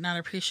landlord might not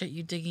appreciate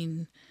you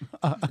digging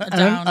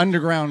down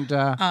underground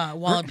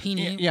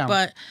wallapini. Yeah,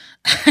 but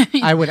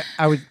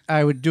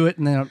I would do it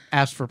and then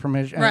ask for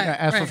permission,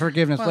 ask for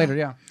forgiveness later.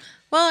 Yeah.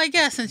 Well, I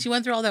guess since you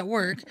went through all that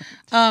work,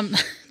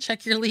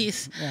 check your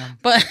lease. Yeah.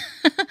 But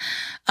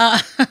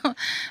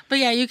But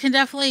yeah, you can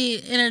definitely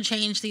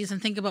interchange these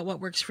and think about what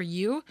works for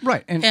you.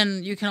 Right.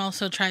 And you can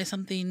also try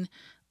something,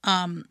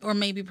 or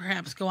maybe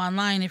perhaps go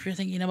online if you're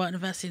thinking about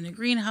investing in a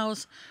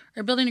greenhouse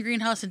or building a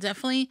greenhouse. And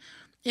definitely,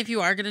 if you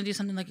are going to do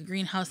something like a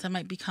greenhouse that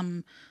might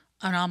become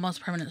an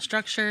almost permanent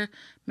structure,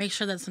 make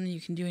sure that's something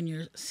you can do in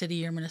your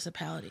city or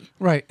municipality.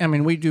 Right. I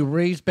mean, we do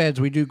raised beds,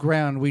 we do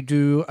ground, we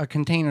do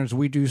containers,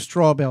 we do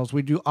straw bales,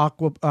 we do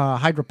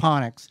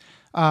hydroponics,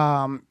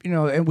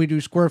 and we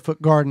do square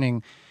foot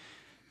gardening.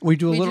 We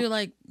do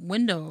like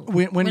window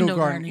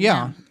gardening.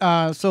 Yeah.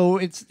 So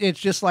it's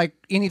just like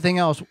anything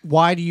else.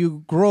 Why do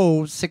you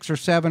grow 6 or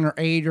 7 or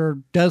 8 or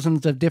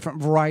dozens of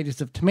different varieties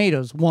of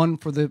tomatoes? One,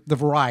 for the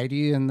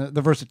variety and the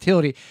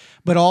versatility,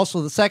 but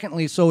also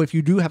secondly, so if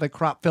you do have a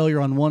crop failure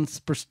on one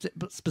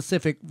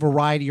specific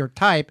variety or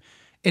type,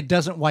 it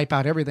doesn't wipe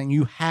out everything.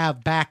 You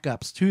have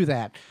backups to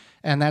that.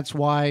 And that's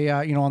why,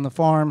 on the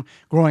farm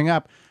growing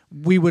up,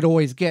 we would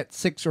always get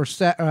 5 or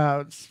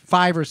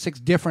 6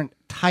 different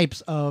types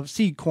of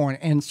seed corn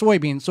and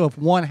soybeans. So if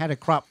one had a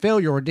crop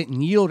failure or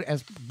didn't yield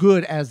as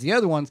good as the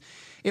other ones,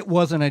 it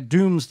wasn't a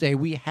doomsday.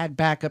 We had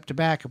backup to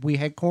back. If we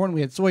had corn,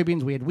 we had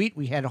soybeans, we had wheat,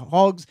 we had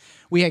hogs,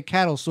 we had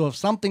cattle. So if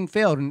something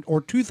failed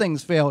or 2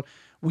 things failed,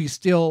 we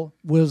still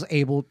was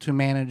able to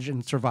manage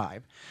and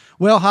survive.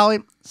 Well, Holly,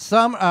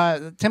 some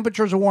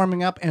temperatures are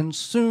warming up, and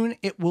soon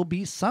it will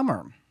be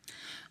summer.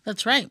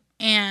 That's right.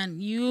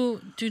 And you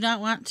do not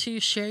want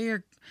to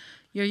share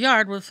your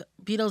yard with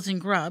beetles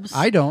and grubs.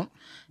 I don't.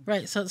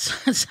 Right. So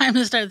it's time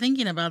to start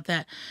thinking about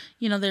that.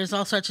 There's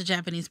all sorts of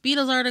Japanese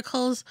beetles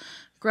articles.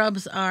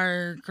 Grubs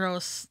are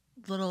gross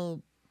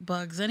little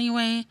bugs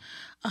anyway.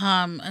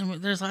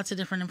 And there's lots of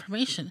different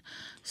information.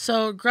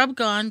 So Grub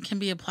Gone can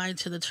be applied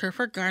to the turf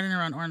or garden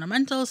around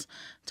ornamentals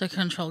to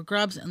control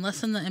grubs and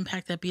lessen the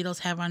impact that beetles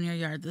have on your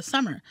yard this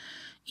summer.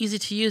 Easy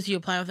to use, you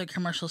apply with a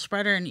commercial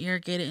spreader and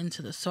irrigate it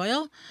into the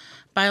soil.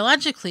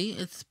 Biologically,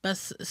 it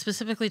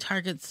specifically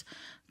targets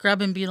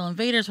grub and beetle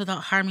invaders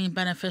without harming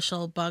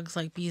beneficial bugs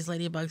like bees,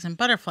 ladybugs, and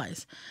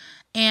butterflies.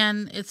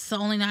 And it's the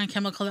only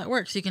non-chemical that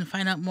works. You can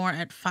find out more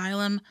at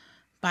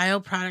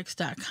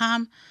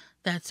phyllumbioproducts.com.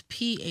 That's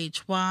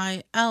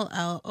PHYLLOM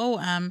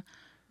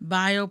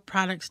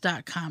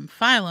bioproducts.com.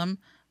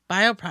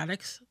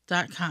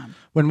 phyllumbioproducts.com.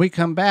 When we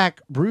come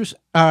back,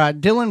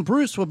 Dylan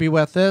Bruce will be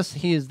with us.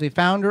 He is the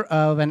founder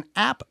of an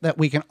app that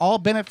we can all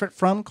benefit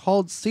from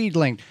called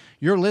Seedling.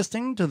 You're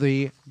listening to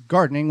the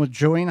Gardening with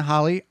Joey and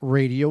Holly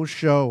radio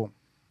show.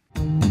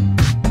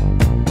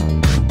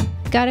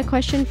 Got a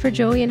question for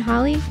Joey and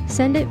Holly?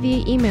 Send it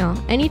via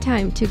email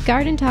anytime to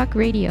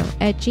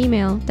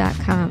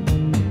gardentalkradio@gmail.com.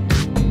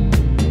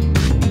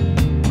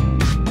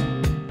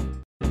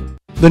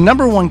 The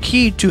number one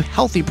key to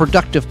healthy,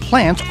 productive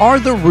plants are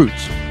the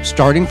roots.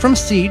 Starting from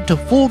seed to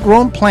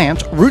full-grown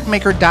plants,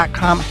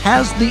 rootmaker.com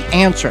has the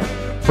answer.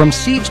 From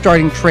seed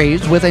starting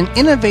trays with an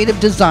innovative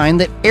design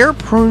that air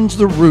prunes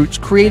the roots,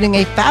 creating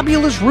a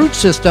fabulous root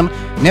system,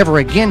 never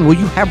again will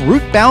you have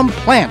root-bound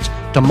plants,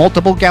 to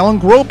multiple gallon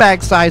grow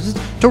bag sizes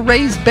to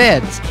raised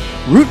beds.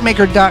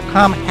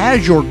 Rootmaker.com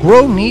has your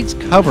grow needs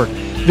covered.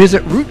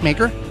 Visit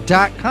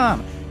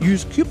rootmaker.com.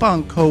 Use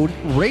coupon code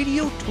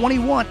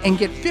RADIO21 and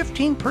get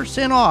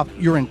 15% off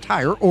your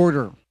entire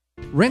order.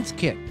 Rinse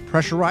Kit,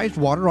 pressurized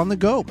water on the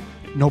go.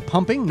 No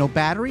pumping, no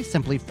battery,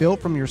 simply fill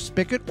from your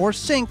spigot or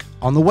sink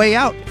on the way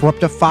out for up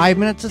to 5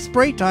 minutes of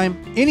spray time.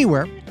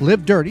 Anywhere,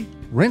 live dirty,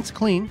 rinse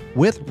clean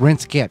with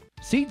Rinse Kit.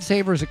 Seed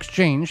Savers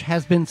Exchange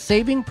has been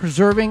saving,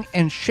 preserving,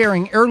 and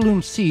sharing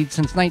heirloom seeds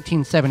since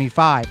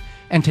 1975,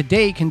 and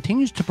today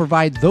continues to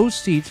provide those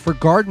seeds for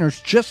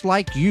gardeners just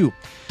like you.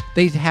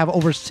 They have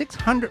over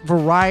 600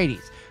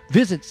 varieties.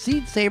 Visit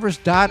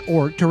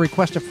seedsavers.org to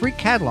request a free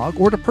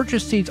catalog or to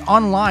purchase seeds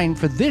online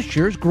for this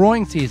year's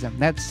growing season.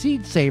 That's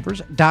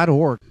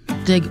seedsavers.org.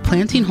 Dig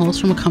planting holes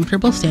from a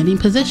comfortable standing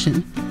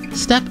position.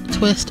 Step,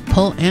 twist,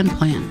 pull, and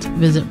plant.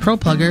 Visit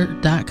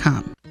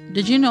ProPlugger.com.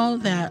 Did you know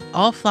that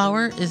all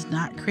flour is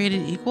not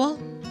created equal?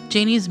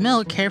 Janie's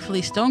Mill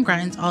carefully stone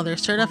grinds all their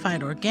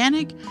certified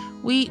organic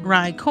wheat,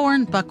 rye,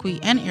 corn,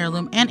 buckwheat, and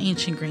heirloom and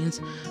ancient grains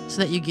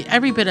so that you get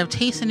every bit of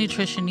taste and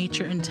nutrition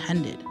nature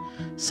intended.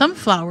 Some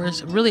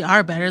flours really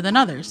are better than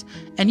others,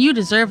 and you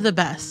deserve the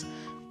best.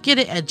 Get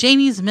it at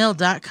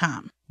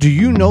janiesmill.com. Do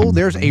you know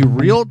there's a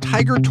real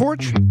Tiger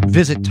Torch?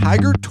 Visit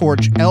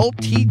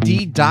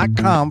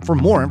tigertorchltd.com for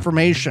more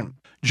information.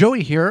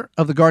 Joey here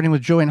of the Gardening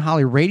with Joey and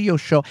Holly radio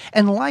show,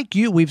 and like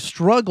you, we've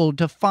struggled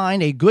to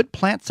find a good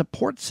plant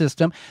support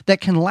system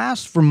that can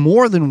last for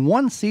more than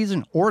 1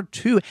 season or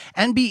 2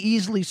 and be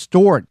easily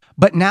stored.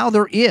 But now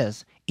there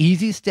is.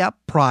 Easy Step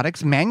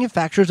Products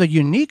manufactures a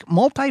unique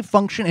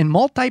multi-function and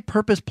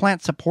multi-purpose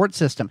plant support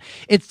system.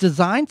 It's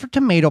designed for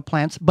tomato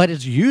plants, but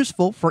is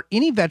useful for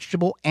any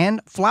vegetable and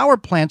flower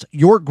plants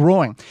you're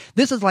growing.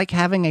 This is like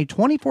having a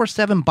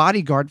 24/7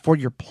 bodyguard for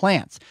your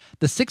plants.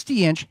 The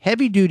 60-inch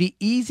heavy-duty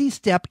Easy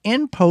Step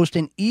in-post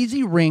and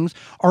easy rings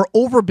are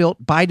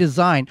overbuilt by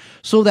design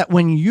so that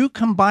when you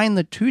combine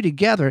the two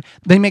together,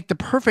 they make the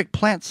perfect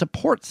plant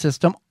support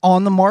system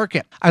on the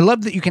market. I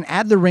love that you can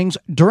add the rings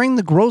during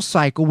the growth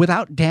cycle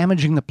without without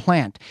damaging the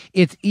plant.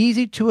 It's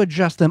easy to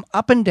adjust them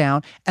up and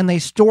down, and they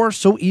store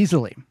so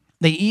easily.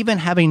 They even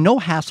have a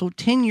no-hassle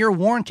 10-year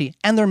warranty,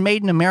 and they're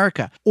made in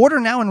America. Order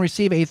now and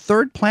receive a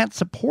third plant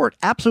support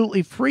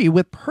absolutely free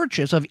with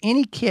purchase of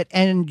any kit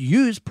and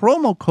use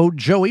promo code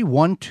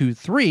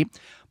Joey123.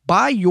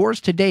 Buy yours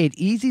today at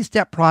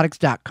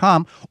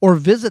EasyStepProducts.com or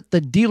visit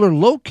the dealer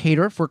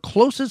locator for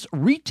closest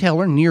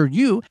retailer near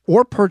you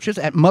or purchase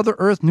at Mother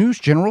Earth News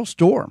General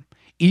Store.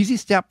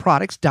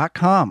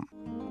 EasyStepProducts.com.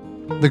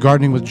 The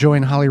Gardening with Joey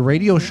and Holly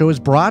radio show is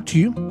brought to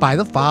you by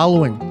the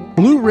following: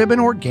 Blue Ribbon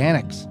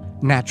Organics,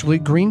 Naturally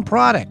Green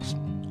Products,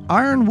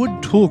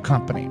 Ironwood Tool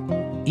Company,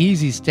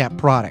 Easy Step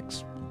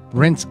Products,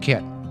 Rinse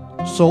Kit,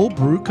 Soul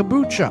Brew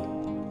Kombucha,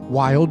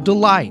 Wild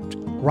Delight,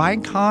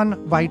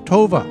 Rykon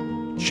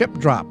Vitova, Chip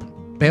Drop,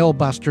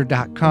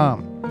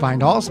 BaleBuster.com.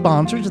 Find all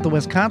sponsors at the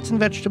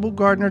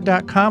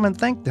WisconsinVegetableGardener.com and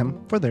thank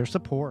them for their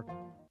support.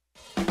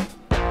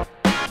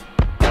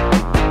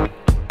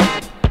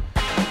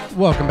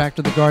 Welcome back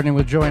to the Gardening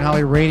with Joey and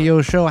Holly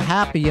radio show.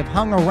 Happy you've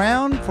hung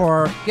around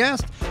for our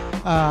guest.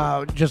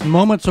 Just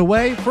moments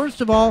away.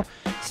 First of all,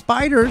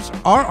 spiders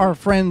are our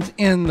friends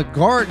in the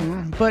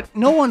garden, but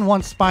no one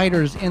wants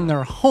spiders in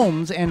their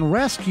homes, and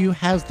Rescue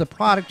has the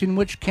product in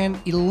which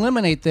can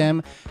eliminate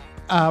them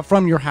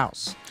from your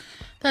house.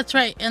 That's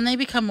right, and they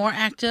become more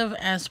active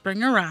as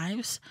spring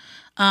arrives.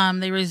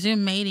 They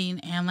resume mating,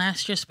 and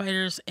last year's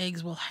spiders'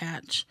 eggs will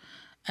hatch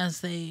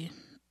as they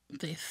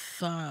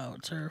thaw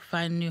out or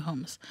find new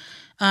homes.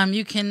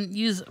 You can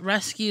use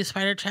Rescue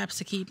spider traps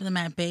to keep them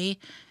at bay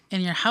in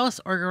your house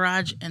or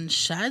garage and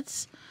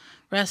sheds.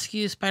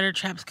 Rescue spider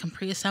traps come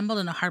pre-assembled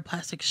in a hard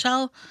plastic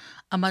shell.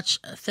 A much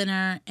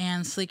thinner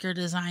and sleeker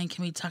design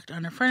can be tucked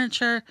under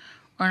furniture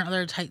or in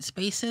other tight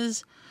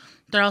spaces.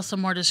 They're also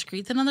more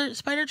discreet than other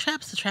spider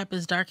traps. The trap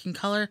is dark in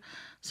color,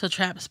 so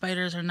trap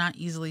spiders are not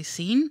easily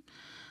seen.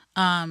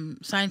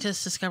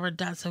 Scientists discovered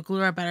dots of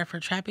glue are better for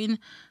trapping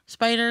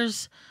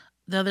spiders.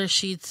 The other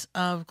sheets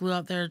of glue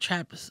out there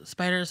trap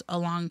spiders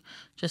along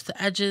just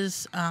the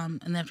edges, and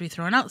they have to be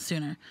thrown out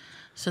sooner.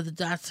 So the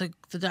dots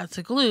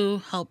of glue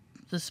help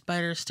the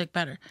spiders stick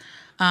better.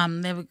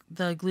 They have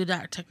the glue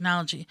dot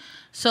technology.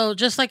 So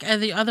just like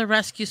the other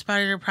Rescue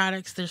spider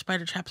products, their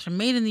spider traps are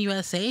made in the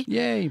USA.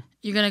 Yay!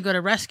 You're going to go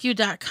to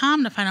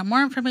rescue.com to find out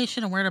more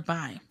information and where to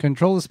buy.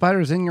 Control the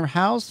spiders in your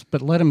house,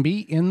 but let them be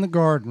in the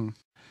garden.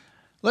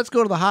 Let's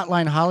go to the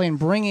hotline, Holly, and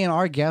bring in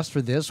our guest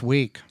for this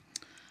week.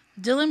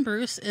 Dylan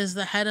Bruce is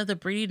the head of the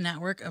breeding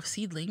network of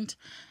SeedLinked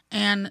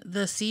and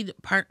the Seed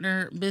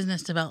Partner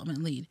Business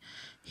Development Lead.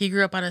 He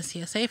grew up on a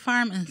CSA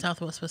farm in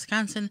southwest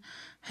Wisconsin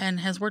and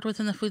has worked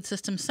within the food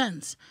system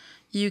since.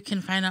 You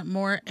can find out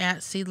more at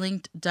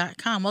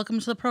seedlinked.com. Welcome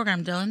to the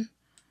program, Dylan.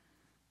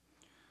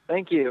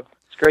 Thank you.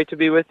 It's great to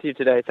be with you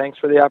today. Thanks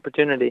for the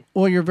opportunity.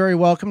 Well, you're very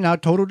welcome. Now,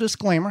 total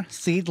disclaimer,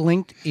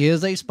 SeedLinked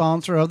is a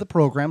sponsor of the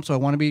program, so I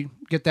want to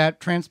get that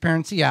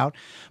transparency out.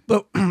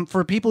 But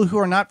for people who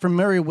are not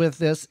familiar with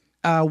this,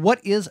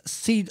 what is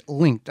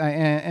SeedLinked?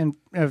 And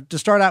to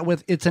start out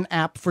with, it's an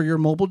app for your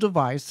mobile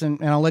device,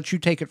 and I'll let you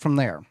take it from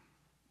there.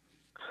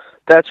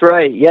 That's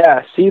right.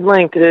 Yeah,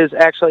 SeedLinked is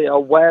actually a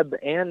web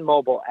and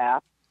mobile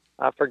app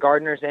for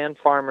gardeners and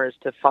farmers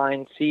to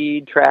find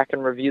seed, track,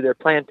 and review their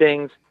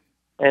plantings,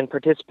 and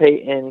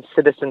participate in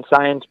citizen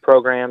science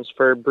programs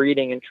for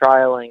breeding and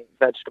trialing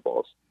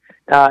vegetables,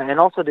 and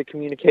also to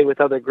communicate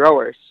with other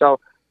growers. So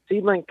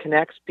SeedLink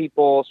connects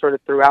people sort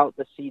of throughout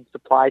the seed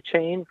supply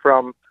chain,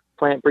 from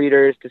plant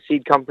breeders to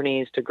seed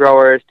companies to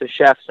growers to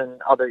chefs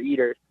and other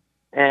eaters.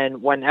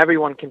 And when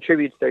everyone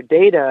contributes their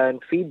data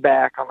and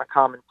feedback on a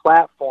common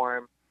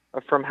platform,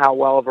 from how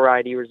well a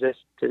variety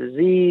resists to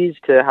disease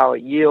to how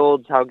it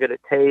yields, how good it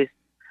tastes,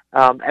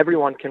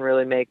 everyone can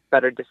really make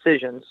better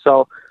decisions.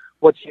 So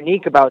what's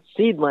unique about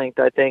SeedLinked,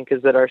 I think,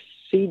 is that our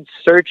seed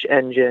search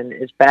engine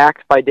is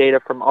backed by data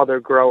from other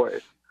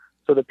growers,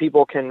 so that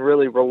people can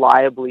really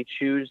reliably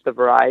choose the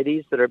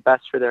varieties that are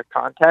best for their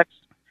context.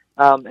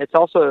 It's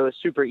also a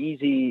super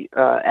easy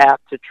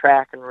app to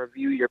track and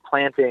review your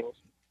plantings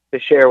to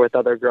share with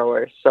other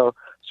growers. So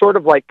sort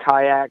of like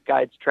Kayak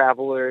guides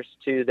travelers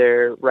to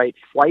their right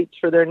flights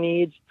for their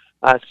needs,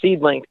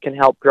 SeedLinked can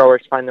help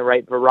growers find the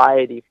right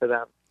variety for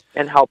them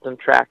and help them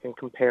track and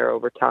compare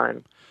over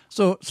time.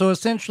 So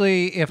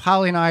essentially, if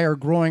Holly and I are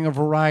growing a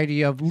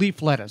variety of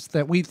leaf lettuce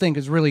that we think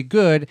is really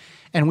good,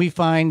 and we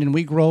find and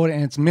we grow it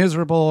and it's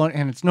miserable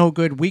and it's no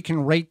good, we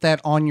can rate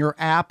that on your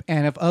app.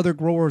 And if other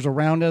growers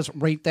around us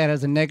rate that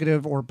as a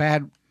negative or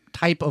bad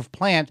type of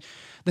plant,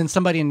 then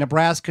somebody in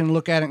Nebraska can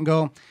look at it and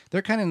go,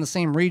 they're kind of in the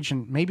same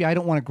region. Maybe I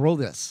don't want to grow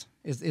this.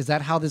 Is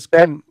that how this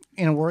can,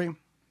 in a worry?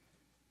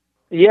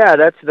 Yeah,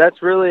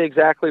 that's really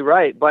exactly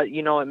right. But,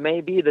 it may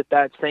be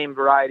that same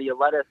variety of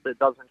lettuce that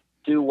doesn't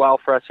do well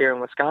for us here in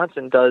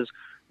Wisconsin does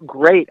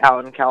great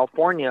out in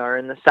California or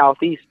in the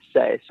Southeast,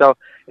 say. So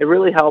it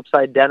really helps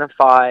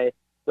identify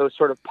those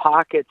sort of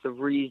pockets of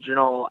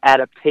regional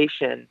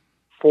adaptation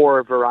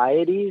for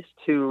varieties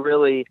to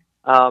really,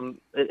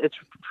 it's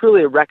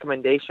truly a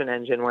recommendation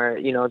engine where,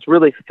 it's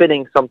really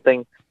fitting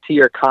something to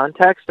your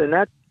context. And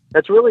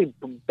that's really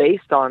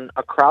based on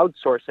a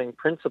crowdsourcing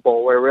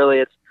principle, where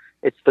really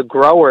it's the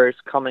growers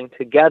coming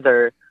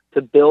together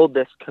to build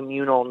this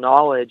communal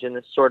knowledge and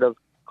this sort of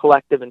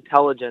collective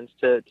intelligence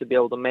to be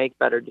able to make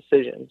better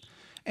decisions.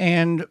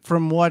 And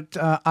from what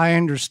I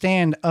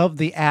understand of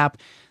the app,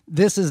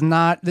 this is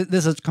not,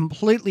 this is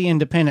completely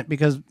independent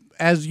because,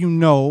 as you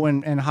know,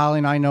 and Holly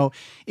and I know,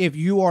 if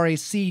you are a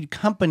seed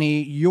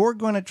company, you're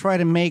going to try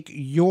to make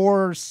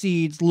your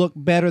seeds look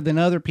better than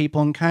other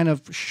people and kind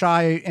of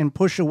shy and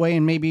push away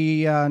and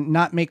maybe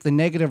not make the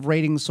negative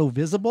ratings so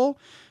visible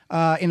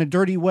in a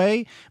dirty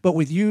way. But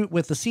with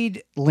the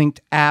Seed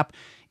Linked app,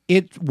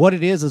 what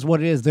it is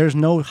what it is. There's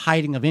no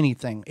hiding of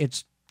anything.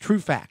 It's true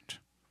fact.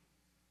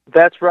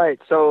 That's right.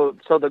 So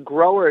the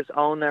growers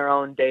own their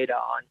own data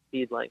on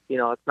SeedLink.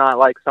 It's not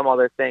like some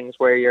other things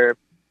where you're,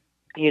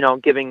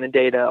 giving the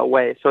data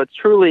away. So it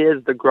truly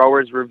is the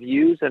growers'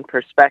 reviews and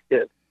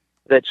perspective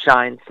that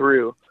shine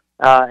through.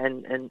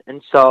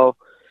 And so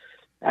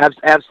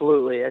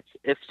absolutely,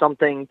 if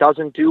something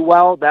doesn't do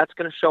well, that's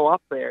going to show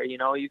up there. You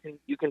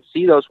can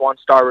see those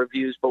 1-star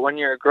reviews, but when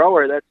you're a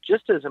grower, that's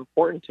just as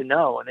important to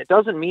know. And it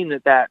doesn't mean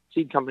that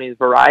seed company's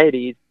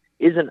variety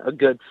isn't a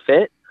good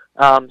fit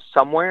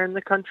somewhere in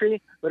the country,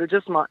 but it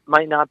just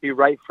might not be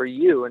right for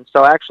you. And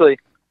so actually,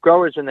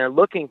 growers, when they're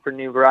looking for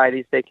new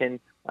varieties, they can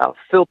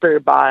filter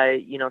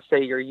by,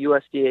 say your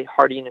USDA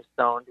hardiness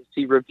zone to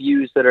see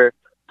reviews that are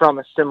from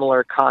a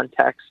similar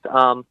context.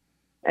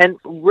 And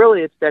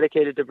really, it's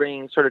dedicated to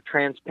bringing sort of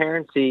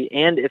transparency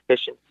and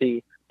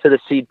efficiency to the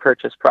seed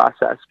purchase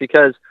process,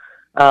 because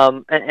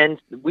and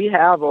we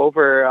have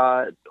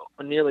over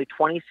nearly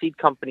 20 seed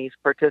companies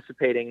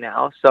participating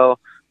now. So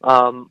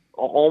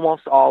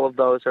almost all of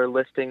those are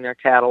listing their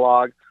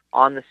catalog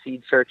on the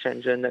seed search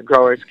engine that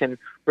growers can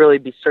really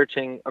be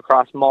searching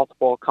across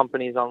multiple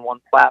companies on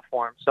one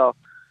platform. So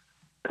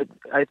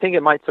I think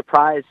it might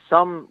surprise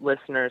some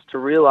listeners to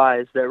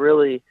realize that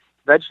really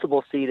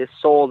vegetable seed is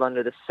sold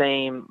under the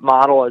same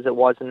model as it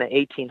was in the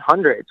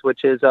 1800s,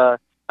 which is a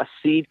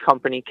seed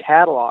company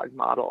catalog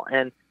model.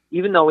 And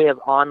even though we have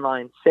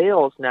online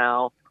sales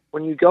now,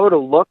 when you go to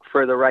look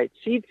for the right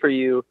seed for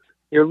you,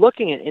 you're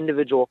looking at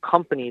individual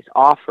companies'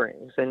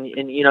 offerings. And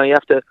you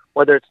have to,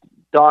 whether it's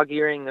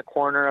dog-earing the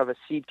corner of a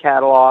seed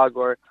catalog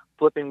or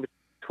flipping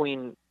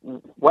between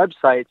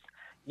websites,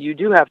 you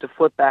do have to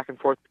flip back and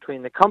forth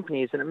between the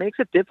companies. And it makes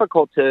it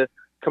difficult to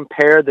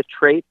compare the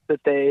traits that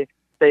they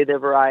say their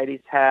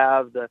varieties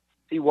have,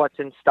 see what's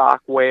in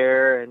stock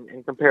where,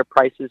 and compare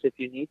prices if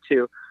you need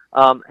to.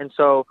 And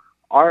so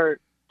our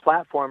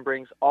platform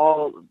brings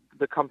all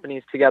the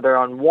companies together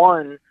on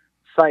one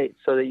site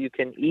so that you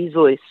can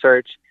easily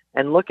search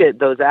and look at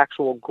those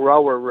actual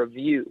grower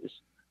reviews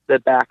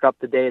that back up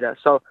the data.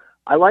 So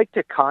I like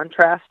to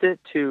contrast it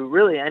to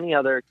really any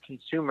other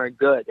consumer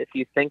good. If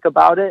you think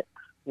about it,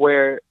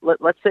 where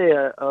let's say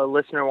a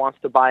listener wants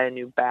to buy a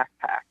new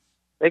backpack,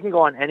 they can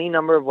go on any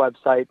number of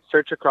websites,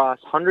 search across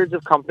hundreds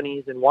of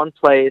companies in one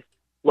place,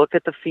 look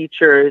at the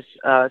features,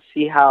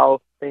 see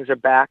how things are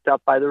backed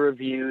up by the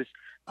reviews,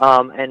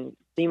 and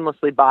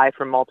seamlessly buy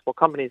from multiple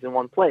companies in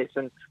one place.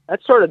 And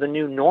that's sort of the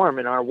new norm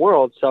in our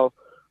world. So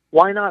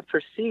why not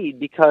for seed?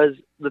 Because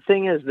the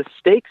thing is, the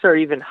stakes are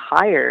even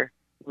higher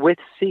with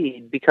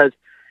seed, because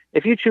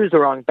if you choose the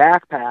wrong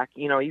backpack,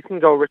 you can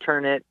go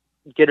return it,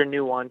 get a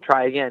new one,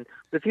 try again.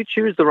 But if you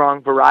choose the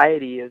wrong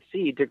variety of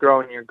seed to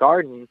grow in your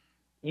garden,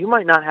 you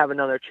might not have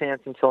another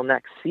chance until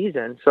next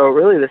season. So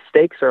really the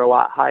stakes are a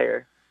lot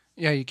higher.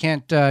 Yeah, you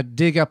can't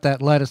dig up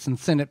that lettuce and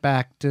send it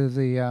back to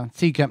the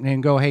seed company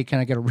and go, hey, can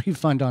I get a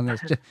refund on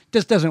this?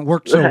 Just doesn't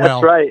work so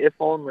well. That's right, if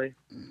only.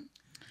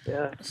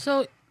 Yeah.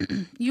 So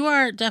you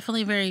are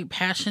definitely very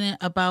passionate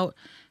about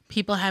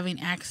people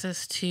having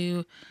access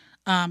to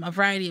a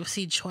variety of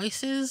seed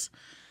choices.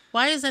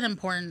 Why is that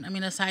important? I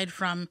mean, aside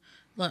from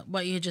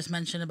what you just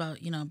mentioned about,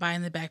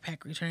 buying the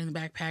backpack, returning the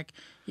backpack,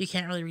 you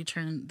can't really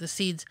return the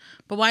seeds.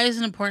 But why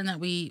is it important that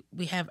we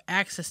have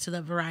access to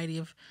the variety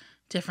of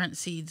different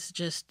seeds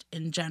just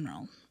in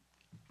general?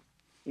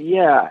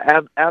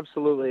 Yeah,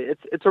 absolutely.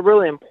 It's a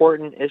really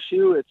important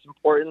issue. It's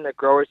important that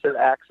growers have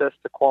access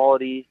to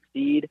quality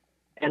seed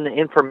and the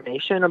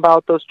information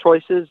about those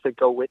choices that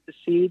go with the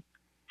seed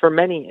for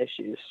many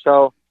issues.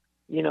 So,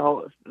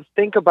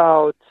 think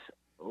about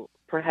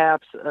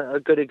perhaps a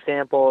good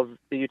example of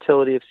the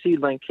utility of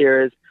SeedLink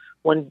here is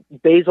when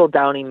basil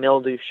downy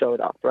mildew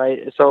showed up,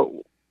 right?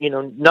 So,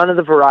 none of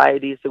the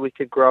varieties that we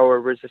could grow are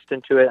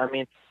resistant to it. I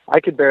mean, I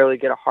could barely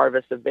get a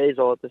harvest of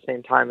basil at the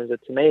same time as a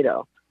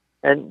tomato.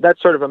 And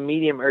that's sort of a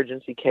medium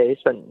urgency case,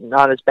 and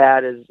not as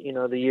bad as,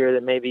 the year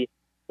that maybe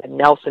a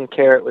Nelson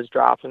carrot was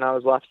dropped and I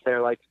was left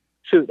there like,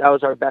 shoot, that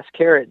was our best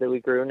carrot that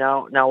we grew.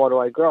 Now what do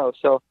I grow?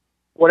 So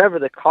whatever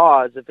the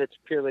cause, if it's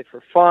purely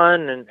for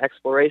fun and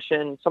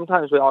exploration,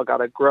 sometimes we all got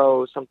to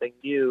grow something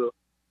new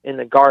in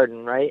the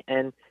garden, right?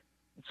 And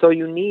so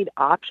you need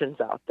options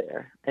out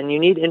there, and you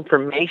need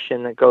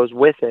information that goes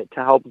with it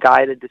to help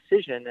guide a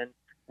decision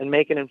and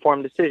make an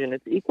informed decision.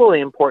 It's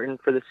equally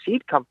important for the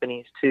seed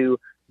companies to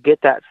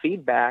get that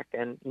feedback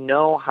and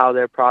know how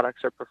their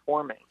products are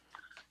performing.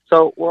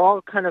 So we're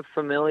all kind of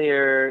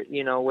familiar,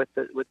 with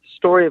the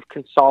story of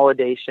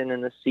consolidation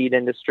in the seed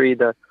industry,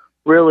 the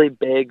really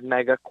big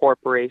mega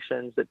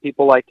corporations that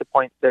people like to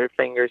point their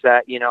fingers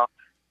at,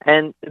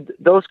 and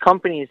those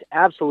companies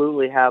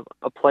absolutely have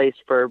a place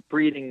for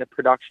breeding the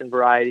production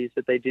varieties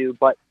that they do,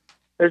 but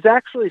there's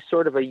actually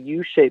sort of a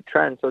U-shaped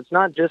trend. So it's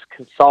not just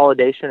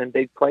consolidation and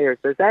big players.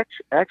 There's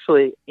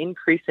actually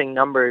increasing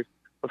numbers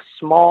of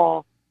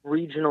small,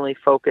 regionally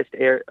focused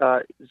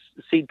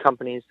seed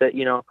companies that,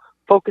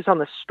 focus on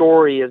the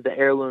story of the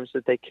heirlooms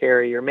that they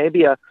carry, or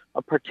maybe a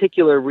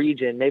particular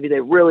region. Maybe they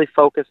really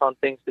focus on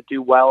things that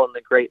do well in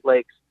the Great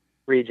Lakes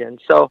region.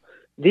 So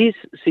these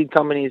seed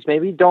companies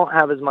maybe don't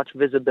have as much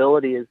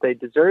visibility as they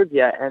deserve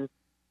yet, and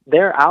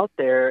they're out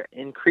there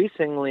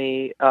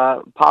increasingly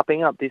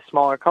popping up, these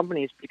smaller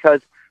companies,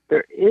 because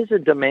there is a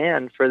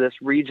demand for this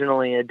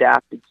regionally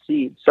adapted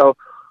seed. So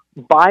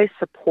by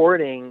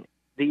supporting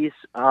these,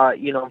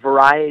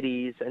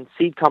 varieties and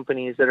seed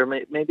companies that are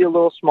maybe a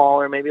little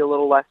smaller, maybe a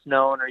little less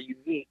known or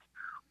unique,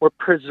 we're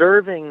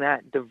preserving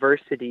that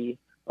diversity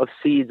of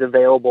seeds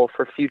available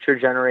for future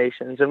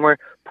generations, and we're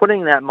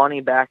putting that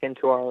money back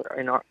into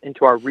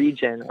our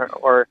region,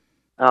 or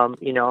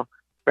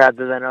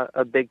rather than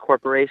a big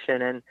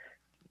corporation. And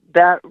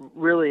that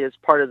really is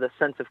part of the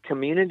sense of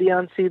community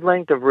on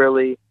SeedLink, of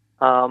really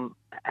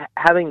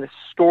having the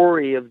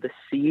story of the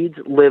seeds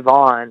live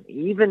on,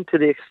 even to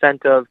the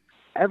extent of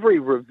every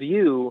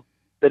review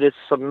that is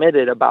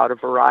submitted about a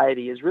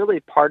variety is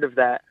really part of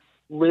that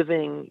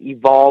living,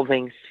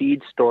 evolving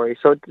seed story.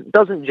 So it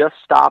doesn't just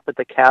stop at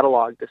the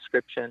catalog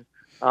description.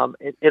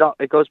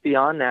 It goes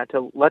beyond that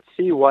to, let's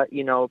see what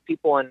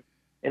people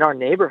in our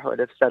neighborhood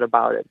have said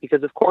about it.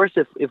 Because of course,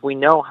 if we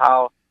know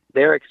how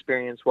their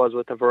experience was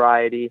with a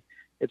variety,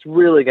 it's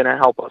really going to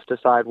help us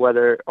decide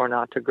whether or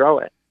not to grow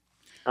it.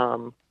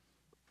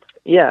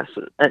 Yes,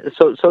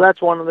 so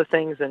that's one of the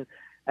things. And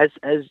as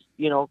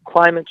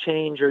climate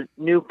change or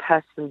new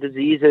pests and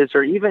diseases,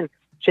 or even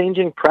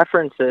changing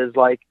preferences,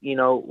 like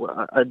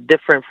a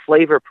different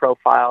flavor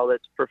profile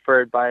that's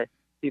preferred by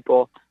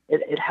people,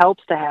 it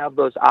helps to have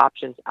those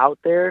options out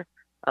there,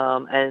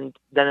 and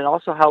then it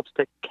also helps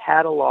to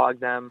catalog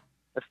them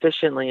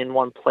efficiently in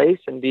one place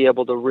and be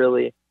able to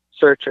really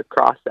search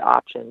across the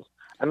options.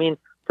 I mean,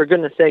 for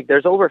goodness sake,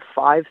 there's over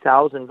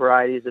 5,000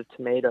 varieties of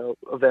tomato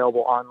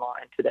available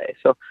online today.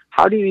 So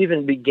how do you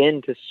even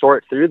begin to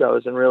sort through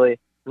those and really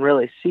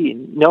see?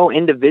 No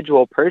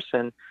individual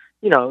person,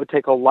 it would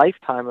take a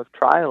lifetime of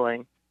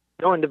trialing.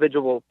 No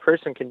individual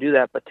person can do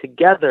that, but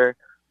together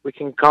we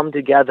can come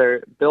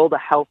together, build a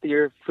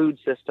healthier food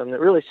system that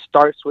really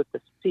starts with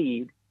the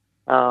seed,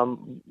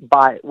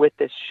 with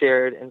this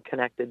shared and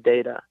connected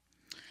data.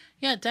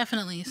 Yeah,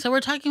 definitely. So we're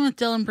talking with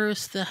Dylan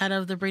Bruce, the head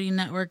of the breeding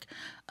network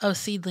of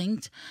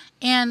SeedLinked,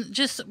 and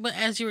just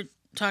as you were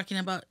talking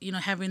about,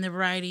 having the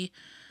variety,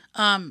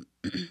 I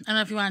don't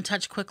know if you want to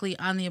touch quickly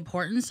on the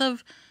importance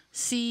of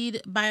seed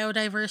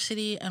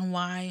biodiversity and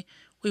why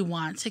we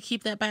want to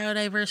keep that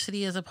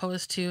biodiversity as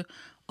opposed to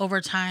over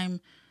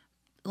time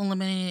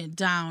eliminating it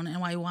down, and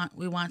why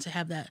we want to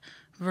have that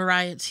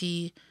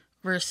variety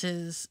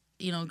versus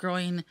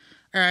growing,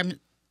 or I'm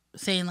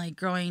saying like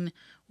growing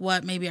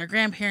what maybe our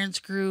grandparents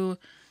grew,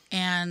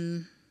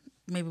 and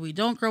maybe we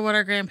don't grow what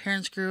our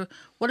grandparents grew.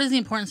 What is the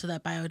importance of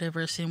that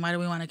biodiversity, and why do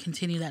we want to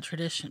continue that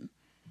tradition?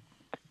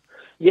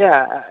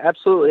 Yeah,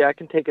 absolutely. I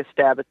can take a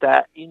stab at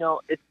that.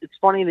 It's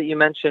funny that you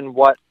mentioned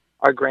what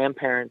our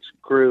grandparents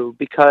grew,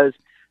 because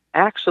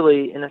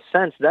actually, in a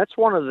sense, that's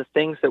one of the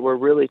things that we're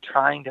really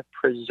trying to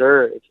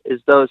preserve, is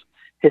those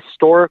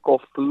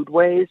historical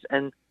foodways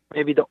and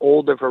maybe the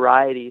older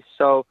varieties.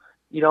 So,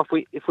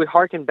 if we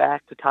harken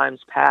back to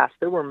times past,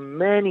 there were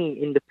many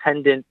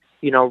independent,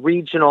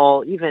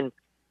 regional, even,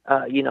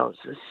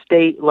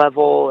 state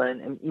level,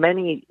 and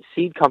many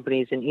seed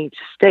companies in each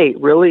state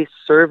really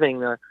serving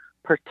the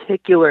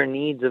particular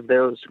needs of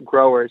those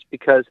growers.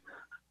 Because,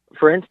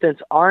 for instance,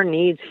 our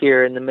needs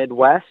here in the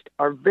Midwest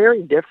are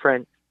very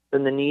different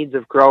than the needs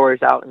of growers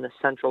out in the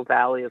Central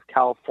Valley of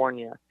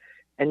California.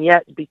 And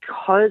yet,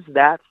 because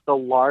that's the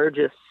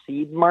largest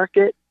seed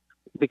market,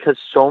 because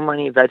so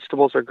many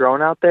vegetables are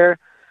grown out there,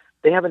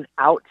 they have an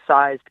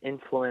outsized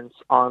influence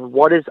on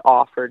what is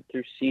offered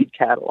through seed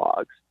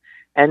catalogs.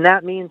 And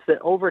that means that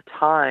over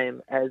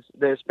time, as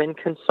there's been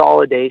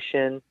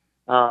consolidation,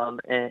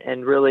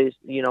 and really,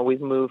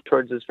 we've moved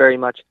towards this very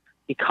much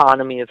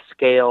economy of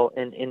scale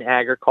in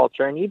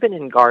agriculture and even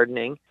in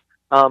gardening,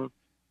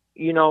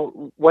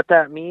 what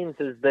that means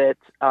is that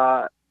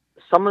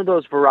some of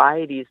those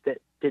varieties that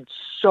did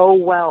so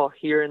well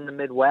here in the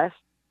Midwest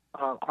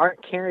aren't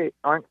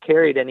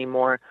carried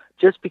anymore,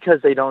 just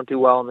because they don't do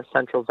well in the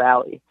Central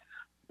Valley.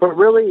 But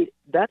really,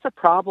 that's a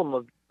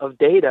problem of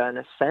data in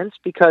a sense,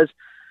 because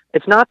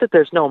it's not that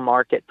there's no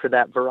market for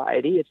that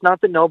variety. It's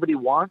not that nobody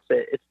wants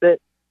it. It's that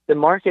the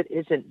market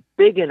isn't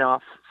big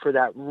enough for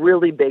that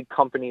really big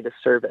company to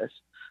service.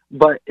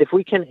 But if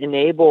we can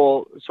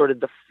enable sort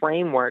of the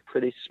framework for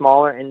these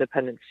smaller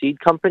independent seed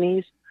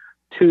companies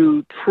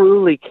to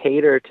truly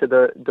cater to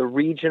the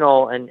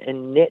regional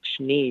and niche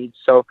needs.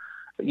 So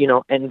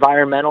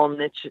environmental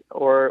niche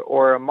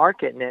or a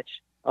market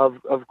niche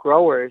of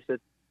growers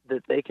that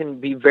they can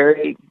be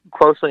very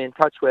closely in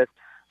touch with,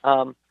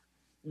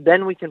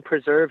 then we can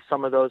preserve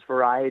some of those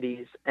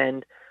varieties.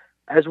 And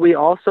as we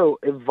also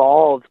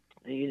evolve,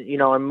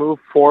 and move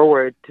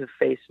forward to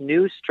face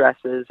new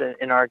stresses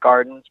in our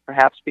gardens,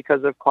 perhaps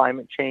because of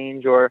climate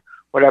change or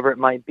whatever it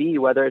might be,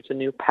 whether it's a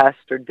new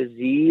pest or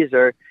disease,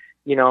 or,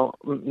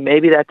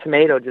 maybe that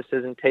tomato just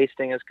isn't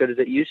tasting as good as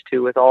it used to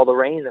with all the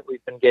rain that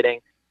we've been getting.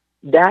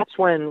 That's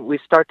when we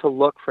start to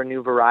look for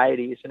new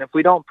varieties. And if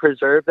we don't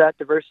preserve that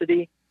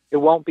diversity, it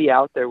won't be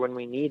out there when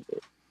we need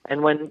it.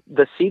 And when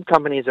the seed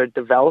companies are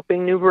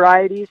developing new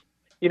varieties,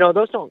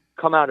 those don't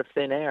come out of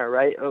thin air,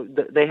 right?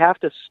 They have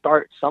to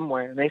start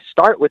somewhere, and they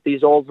start with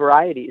these old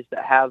varieties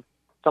that have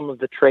some of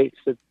the traits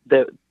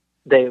that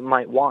they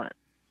might want.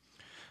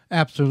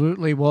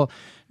 Absolutely. Well,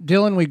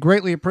 Dylan, we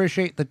greatly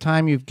appreciate the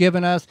time you've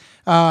given us.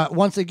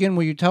 Once again,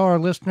 will you tell our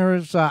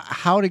listeners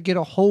how to get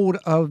a hold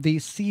of the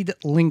Seed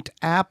Linked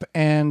app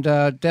and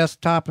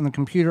desktop and the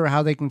computer,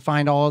 how they can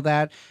find all of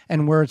that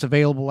and where it's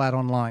available at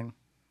online?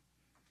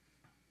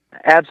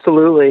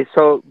 Absolutely.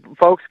 So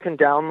folks can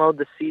download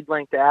the Seed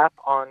Linked app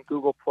on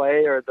Google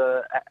Play or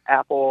the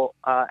Apple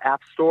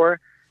App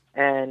Store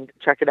and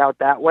check it out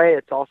that way.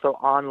 It's also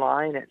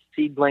online at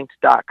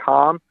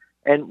seedlinked.com.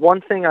 And one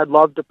thing I'd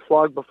love to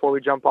plug before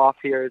we jump off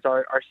here is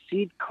our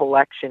seed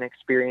collection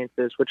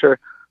experiences, which are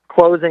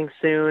closing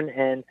soon.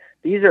 And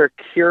these are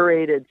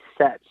curated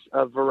sets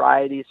of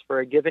varieties for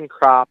a given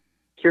crop,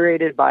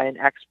 curated by an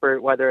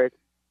expert, whether it's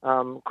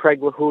Craig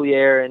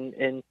LaHouliere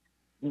in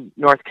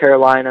North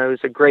Carolina, who's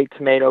a great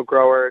tomato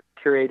grower,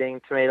 curating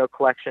tomato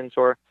collections,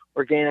 or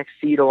Organic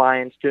Seed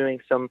Alliance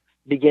doing some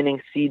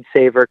beginning seed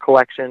saver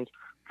collections.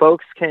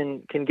 Folks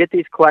can get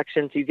these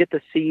collections. You get the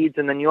seeds,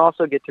 and then you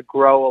also get to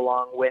grow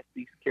along with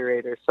these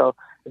curators. So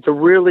it's a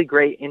really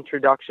great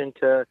introduction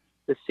to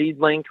the Seed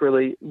Linked,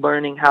 really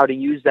learning how to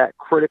use that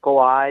critical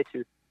eye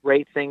to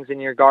rate things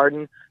in your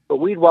garden. But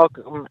we'd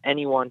welcome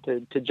anyone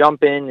to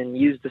jump in and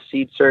use the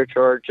seed search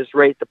or just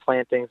rate the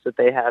plantings that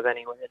they have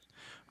anyways.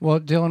 Well,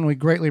 Dylan, we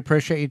greatly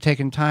appreciate you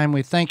taking time.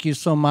 We thank you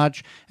so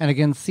much. And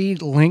again,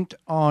 Seed Linked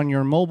on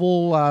your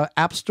mobile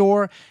app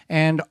store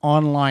and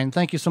online.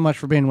 Thank you so much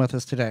for being with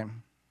us today.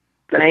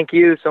 Thank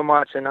you so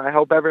much, and I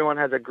hope everyone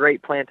has a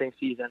great planting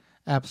season.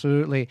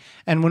 Absolutely.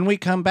 And when we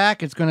come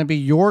back, it's going to be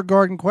your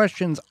garden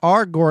questions,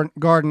 our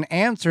garden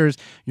answers.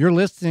 You're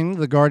listening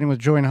to the Gardening with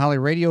Joey and Holly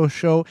radio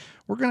show.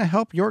 We're going to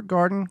help your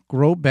garden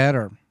grow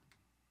better.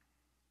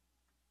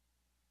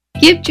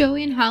 Give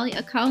Joey and Holly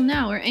a call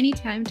now or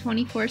anytime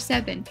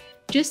 24/7.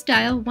 Just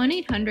dial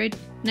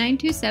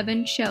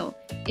 1-800-927-SHOW.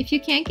 If you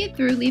can't get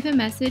through, leave a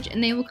message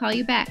and they will call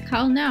you back.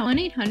 Call now,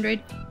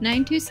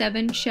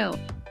 1-800-927-SHOW.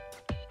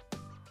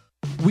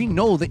 We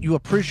know that you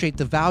appreciate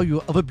the value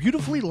of a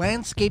beautifully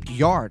landscaped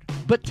yard,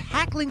 but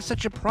tackling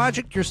such a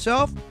project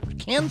yourself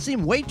can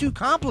seem way too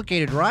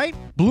complicated, right?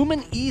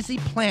 Bloomin' Easy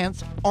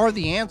Plants are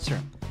the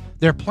answer.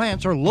 Their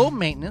plants are low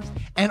maintenance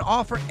and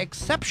offer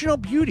exceptional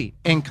beauty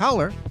and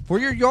color for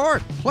your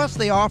yard. Plus,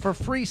 they offer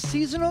free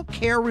seasonal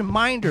care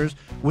reminders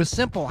with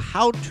simple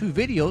how-to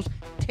videos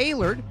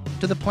tailored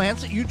to the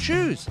plants that you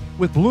choose.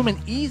 With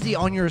Bloomin' Easy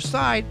on your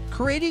side,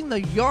 creating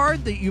the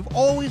yard that you've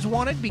always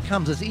wanted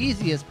becomes as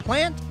easy as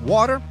plant,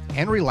 water,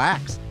 and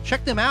relax.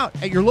 Check them out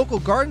at your local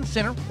garden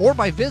center or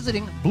by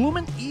visiting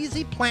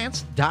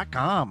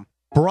bloomineasyplants.com.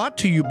 Brought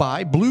to you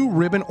by Blue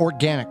Ribbon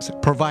Organics,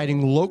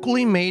 providing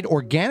locally made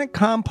organic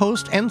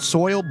compost and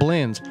soil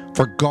blends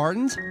for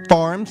gardens,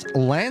 farms,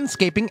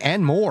 landscaping,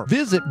 and more.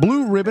 Visit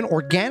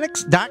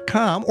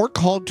blueribbonorganics.com or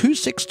call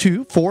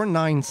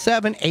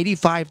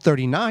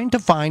 262-497-8539 to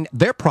find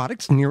their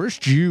products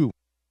nearest you.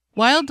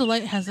 Wild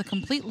Delight has a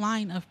complete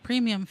line of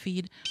premium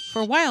feed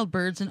for wild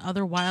birds and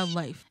other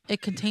wildlife.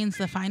 It contains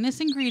the finest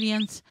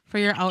ingredients for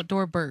your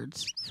outdoor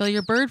birds. Fill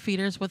your bird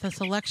feeders with a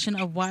selection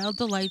of Wild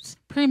Delight's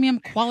premium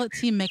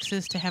quality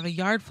mixes to have a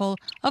yard full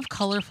of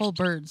colorful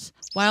birds.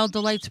 Wild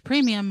Delight's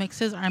premium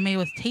mixes are made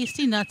with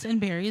tasty nuts and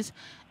berries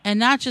and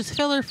not just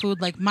filler food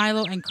like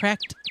Milo and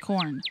cracked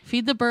corn.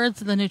 Feed the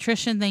birds the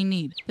nutrition they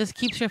need. This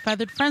keeps your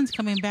feathered friends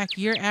coming back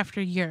year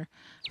after year.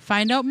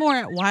 Find out more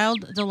at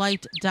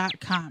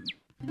wilddelight.com.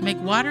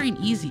 Make watering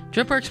easy.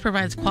 DripWorks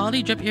provides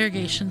quality drip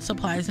irrigation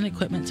supplies and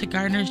equipment to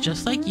gardeners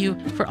just like you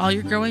for all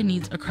your growing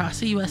needs across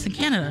the U.S. and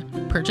Canada.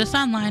 Purchase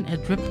online at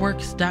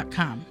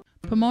dripworks.com.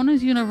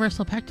 Pomona's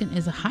Universal Pectin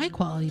is a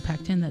high-quality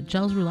pectin that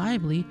gels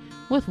reliably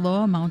with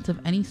low amounts of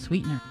any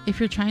sweetener.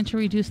 If you're trying to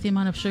reduce the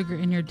amount of sugar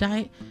in your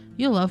diet,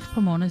 you'll love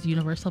Pomona's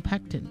Universal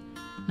Pectin.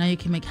 Now you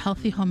can make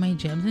healthy homemade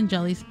jams and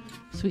jellies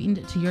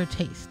sweetened to your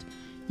taste.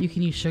 You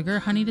can use sugar or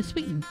honey to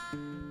sweeten.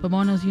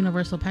 Pomona's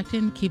Universal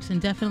Pectin keeps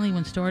indefinitely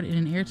when stored in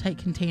an airtight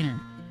container.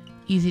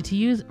 Easy to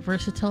use,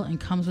 versatile, and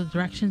comes with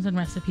directions and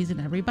recipes in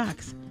every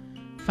box.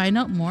 Find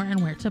out more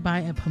and where to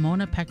buy at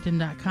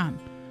PomonaPectin.com.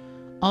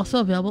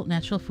 Also available at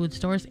natural food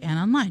stores and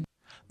online.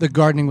 The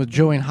Gardening with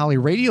Joey and Holly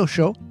radio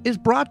show is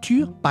brought to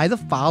you by the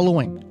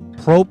following: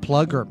 Pro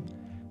Plugger,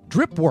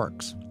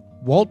 DripWorks,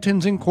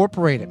 Walton's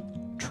Incorporated,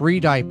 Tree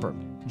Diaper,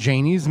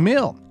 Janie's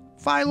Mill,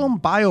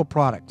 Phylum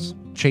Bioproducts,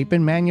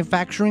 Chapin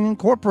Manufacturing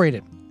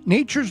Incorporated,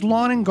 Nature's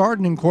Lawn and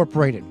Garden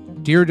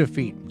Incorporated, Deer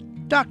Defeat,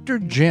 Dr.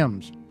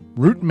 Jim's,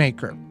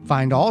 Rootmaker.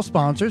 Find all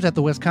sponsors at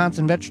the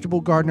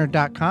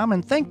WisconsinVegetableGardener.com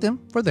and thank them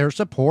for their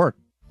support.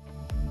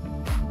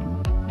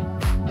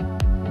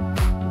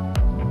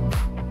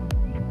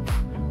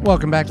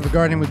 Welcome back to the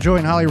Gardening with Joey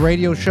and Holly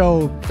radio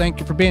show. Thank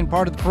you for being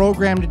part of the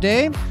program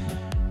today.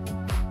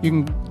 You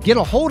can get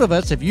a hold of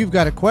us if you've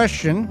got a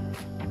question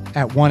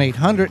at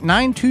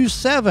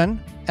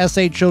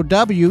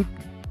 1-800-927-SHOW,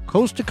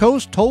 coast to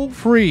coast, toll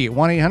free,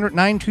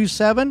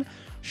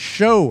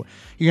 1-800-927-SHOW.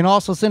 You can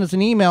also send us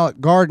an email at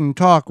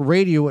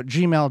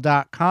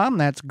gardentalkradio@gmail.com.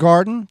 That's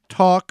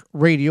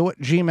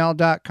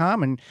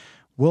gardentalkradio@gmail.com, and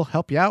we'll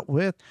help you out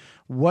with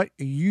what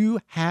you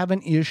have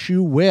an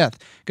issue with.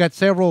 Got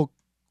several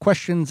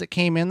questions that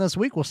came in this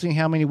week. We'll see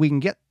how many we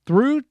can get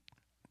through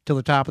till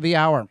the top of the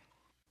hour.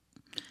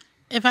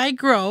 If I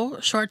grow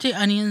short-day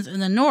onions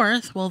in the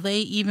north, will they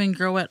even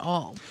grow at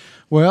all?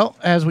 Well,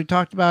 as we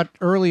talked about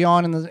early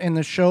on in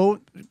the show,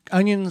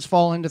 onions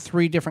fall into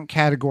three different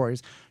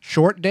categories: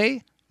 short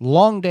day,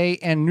 long day,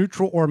 and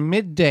neutral or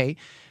midday.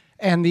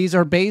 And these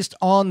are based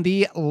on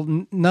the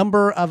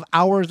number of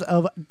hours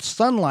of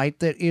sunlight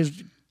that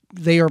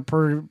they are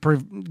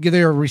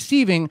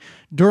receiving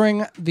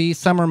during the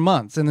summer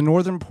months. In the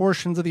northern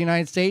portions of the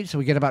United States,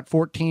 we get about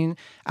 14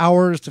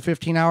 hours to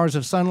 15 hours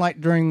of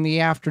sunlight during the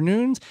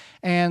afternoons,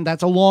 and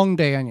that's a long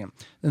day onion.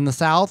 In the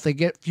south, they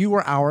get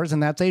fewer hours,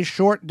 and that's a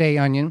short day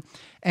onion,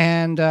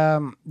 and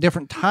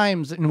different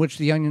times in which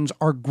the onions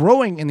are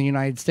growing in the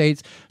United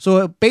States.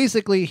 So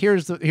basically,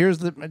 here's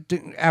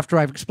the after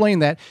I've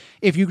explained that,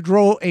 if you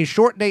grow a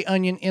short day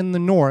onion in the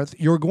north,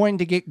 you're going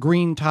to get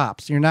green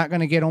tops. You're not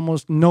going to get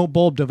almost no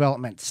bulb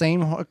development.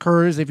 Same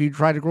occurs if you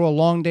try to grow a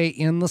long day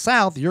in the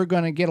south. You're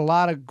going to get a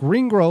lot of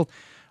green growth,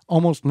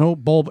 almost no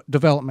bulb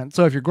development.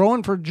 So if you're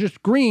growing for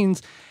just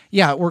greens,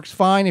 yeah, it works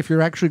fine. If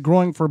you're actually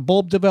growing for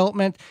bulb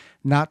development,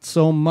 not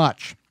so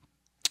much.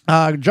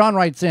 John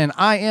writes in,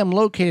 I am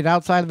located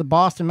outside of the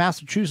Boston,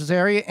 Massachusetts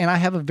area, and I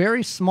have a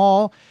very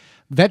small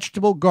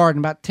vegetable garden,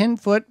 about 10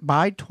 foot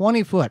by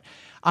 20 foot.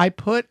 I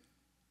put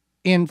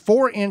in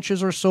 4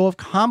 inches or so of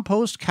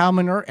compost cow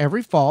manure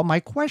every fall. My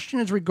question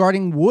is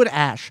regarding wood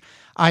ash.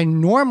 I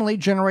normally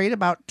generate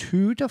about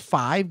 2 to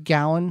 5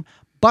 gallon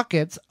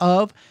buckets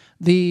of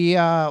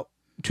the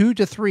 2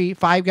 to 3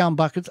 5-gallon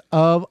buckets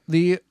of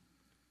the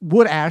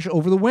wood ash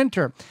over the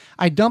winter.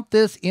 I dumped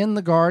this in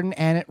the garden,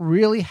 and it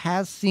really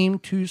has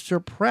seemed to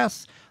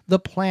suppress the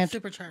plant.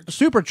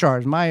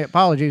 Supercharge. My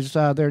apologies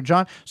there,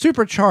 John.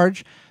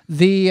 Supercharge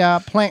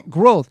the plant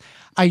growth.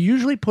 I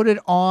usually put it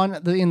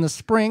on in the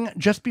spring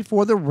just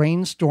before the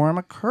rainstorm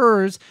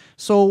occurs,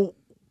 so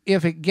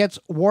it gets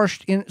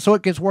washed in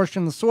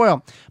the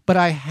soil. But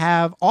I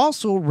have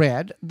also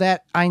read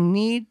that I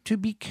need to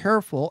be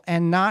careful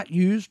and not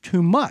use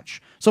too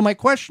much. So my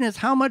question is,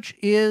 how much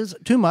is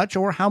too much,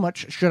 or how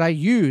much should I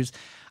use?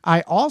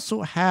 I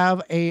also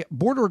have a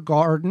border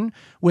garden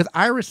with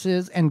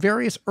irises and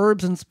various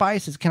herbs and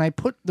spices. Can I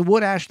put the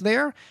wood ash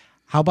there?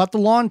 How about the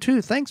lawn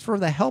too? Thanks for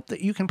the help that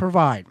you can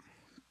provide.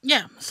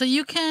 Yeah, so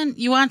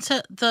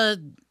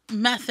the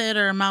method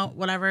or amount,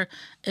 whatever,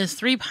 is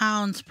 3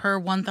 pounds per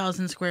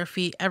 1,000 square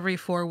feet every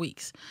 4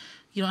 weeks.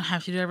 You don't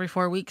have to do it every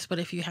 4 weeks, but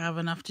if you have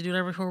enough to do it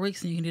every 4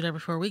 weeks, then you can do it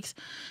every 4 weeks.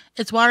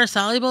 It's water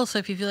soluble, so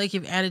if you feel like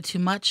you've added too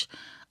much,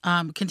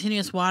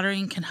 continuous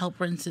watering can help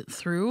rinse it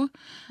through.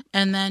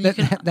 And then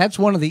that's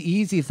one of the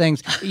easy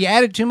things. You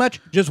added too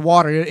much, just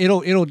water.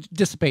 It'll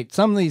dissipate.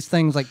 Some of these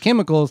things like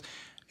chemicals,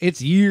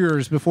 it's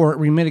years before you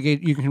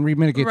can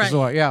remitigate the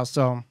soil. Yeah,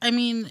 so I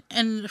mean,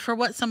 and for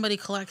what somebody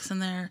collects in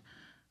their,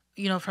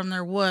 from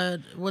their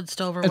wood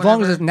stove or whatever. As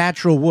long as it's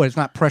natural wood, it's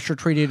not pressure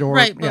treated or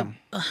right. But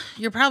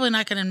you're probably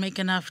not going to make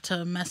enough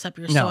to mess up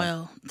your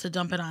soil to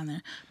dump it on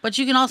there. But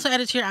you can also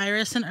add it to your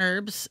iris and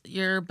herbs,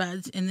 your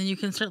beds, and then you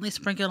can certainly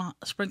sprinkle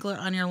it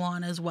on your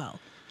lawn as well.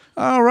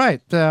 All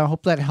right.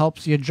 Hope that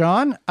helps you,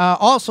 John.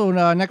 Also,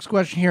 next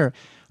question here.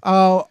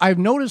 I've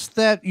noticed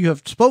that you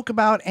have spoke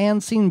about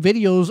and seen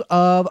videos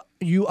of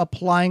you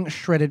applying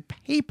shredded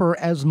paper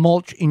as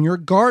mulch in your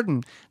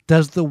garden.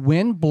 Does the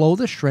wind blow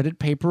the shredded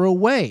paper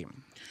away?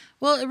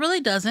 Well, it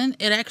really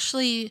doesn't. It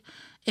actually,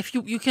 if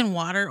you can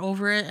water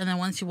over it, and then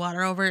once you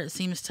water over it, it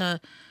seems to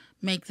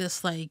make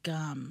this like,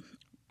 I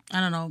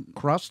don't know,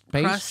 crust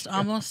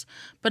almost,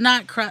 but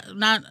not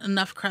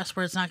enough crust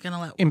where it's not going to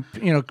let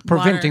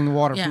preventing the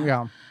water from.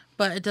 Yeah.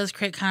 But it does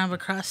create kind of a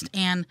crust,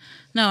 and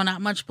no,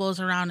 not much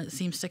blows around. It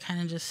seems to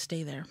kind of just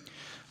stay there.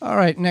 All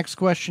right, next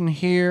question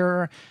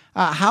here.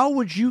 How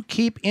would you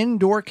keep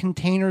indoor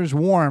containers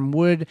warm?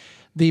 Would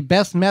the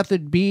best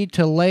method be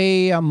to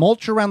lay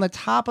mulch around the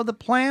top of the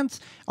plants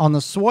on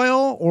the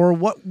soil, or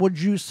what would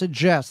you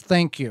suggest?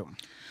 Thank you.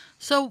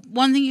 So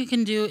one thing you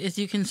can do is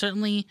you can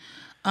certainly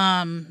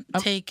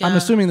take... I'm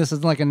assuming this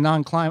is like a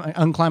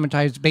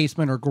unclimatized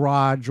basement or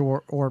garage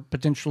or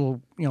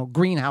potential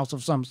greenhouse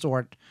of some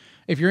sort.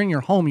 If you're in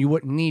your home, you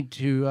wouldn't need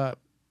to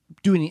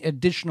do any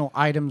additional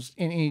items,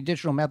 any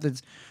additional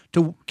methods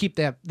to keep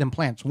them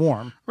plants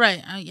warm.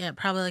 Right. Yeah,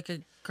 probably like a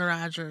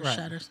garage or a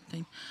shed or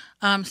something.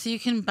 So you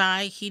can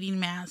buy heating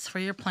mats for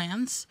your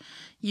plants.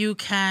 You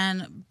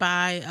can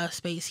buy a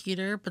space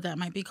heater, but that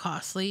might be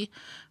costly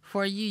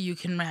for you. You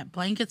can wrap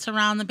blankets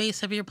around the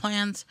base of your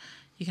plants.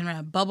 You can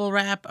wrap bubble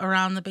wrap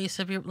around the base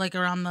of your, like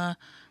around the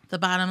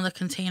bottom of the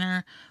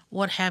container,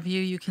 what have you.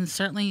 You can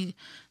certainly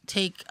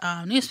take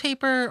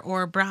newspaper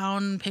or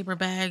brown paper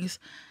bags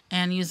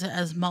and use it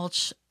as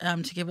mulch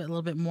to give it a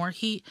little bit more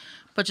heat.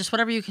 But just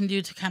whatever you can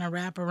do to kind of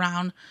wrap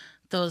around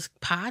those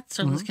pots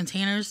or those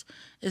containers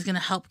is going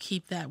to help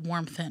keep that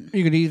warmth in.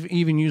 You could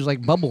even use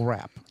like bubble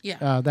wrap.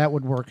 Yeah. That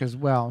would work as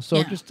well.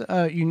 So just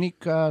a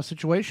unique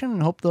situation,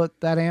 and hope that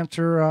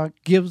answer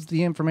gives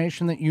the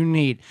information that you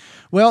need.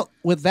 Well,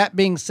 with that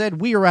being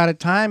said, we are out of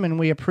time, and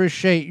we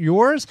appreciate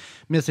yours.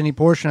 Miss any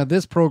portion of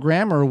this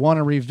program or want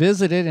to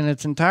revisit it in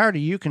its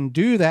entirety, you can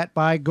do that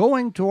by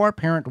going to our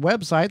parent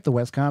website, the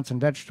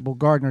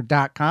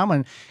WisconsinVegetableGardener.com,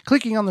 and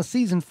clicking on the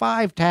Season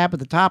 5 tab at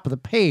the top of the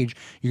page.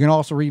 You can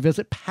also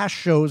revisit past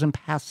shows and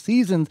past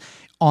seasons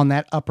on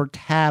that upper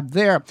tab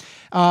there.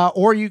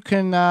 Or you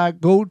can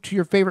go to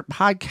your favorite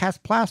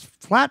podcast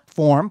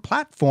platform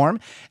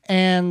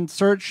and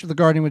search the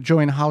Gardening with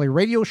Joey and Holly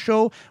radio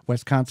show,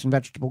 Wisconsin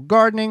Vegetable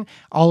Gardening.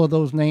 All of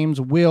those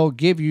names will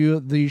give you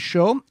the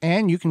show,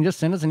 and you can just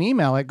send us an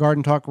email at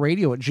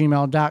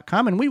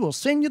gardentalkradio@gmail.com, and we will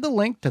send you the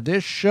link to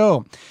this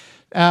show.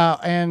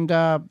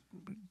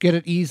 Get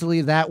it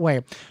easily that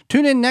way.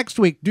 Tune in next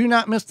week. Do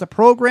not miss the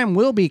program.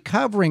 We'll be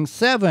covering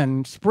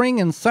 7 spring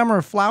and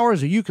summer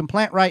flowers that you can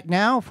plant right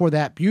now for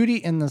that beauty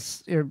in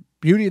the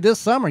beauty this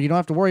summer. You don't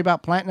have to worry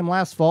about planting them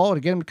last fall to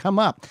get them to come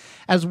up,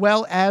 as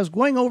well as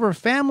going over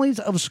families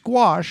of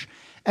squash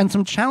and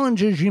some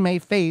challenges you may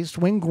face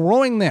when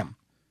growing them.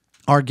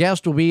 Our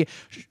guest will be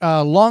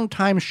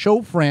longtime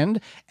show friend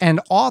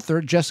and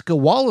author Jessica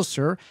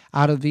Walliser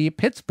out of the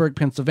Pittsburgh,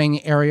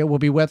 Pennsylvania area will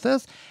be with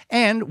us,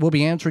 and we'll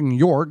be answering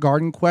your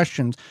garden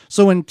questions.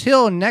 So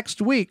until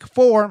next week,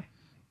 for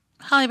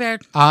Holly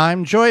Baird,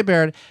 I'm Joy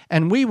Baird,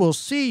 and we will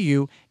see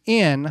you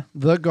in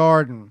the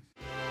garden.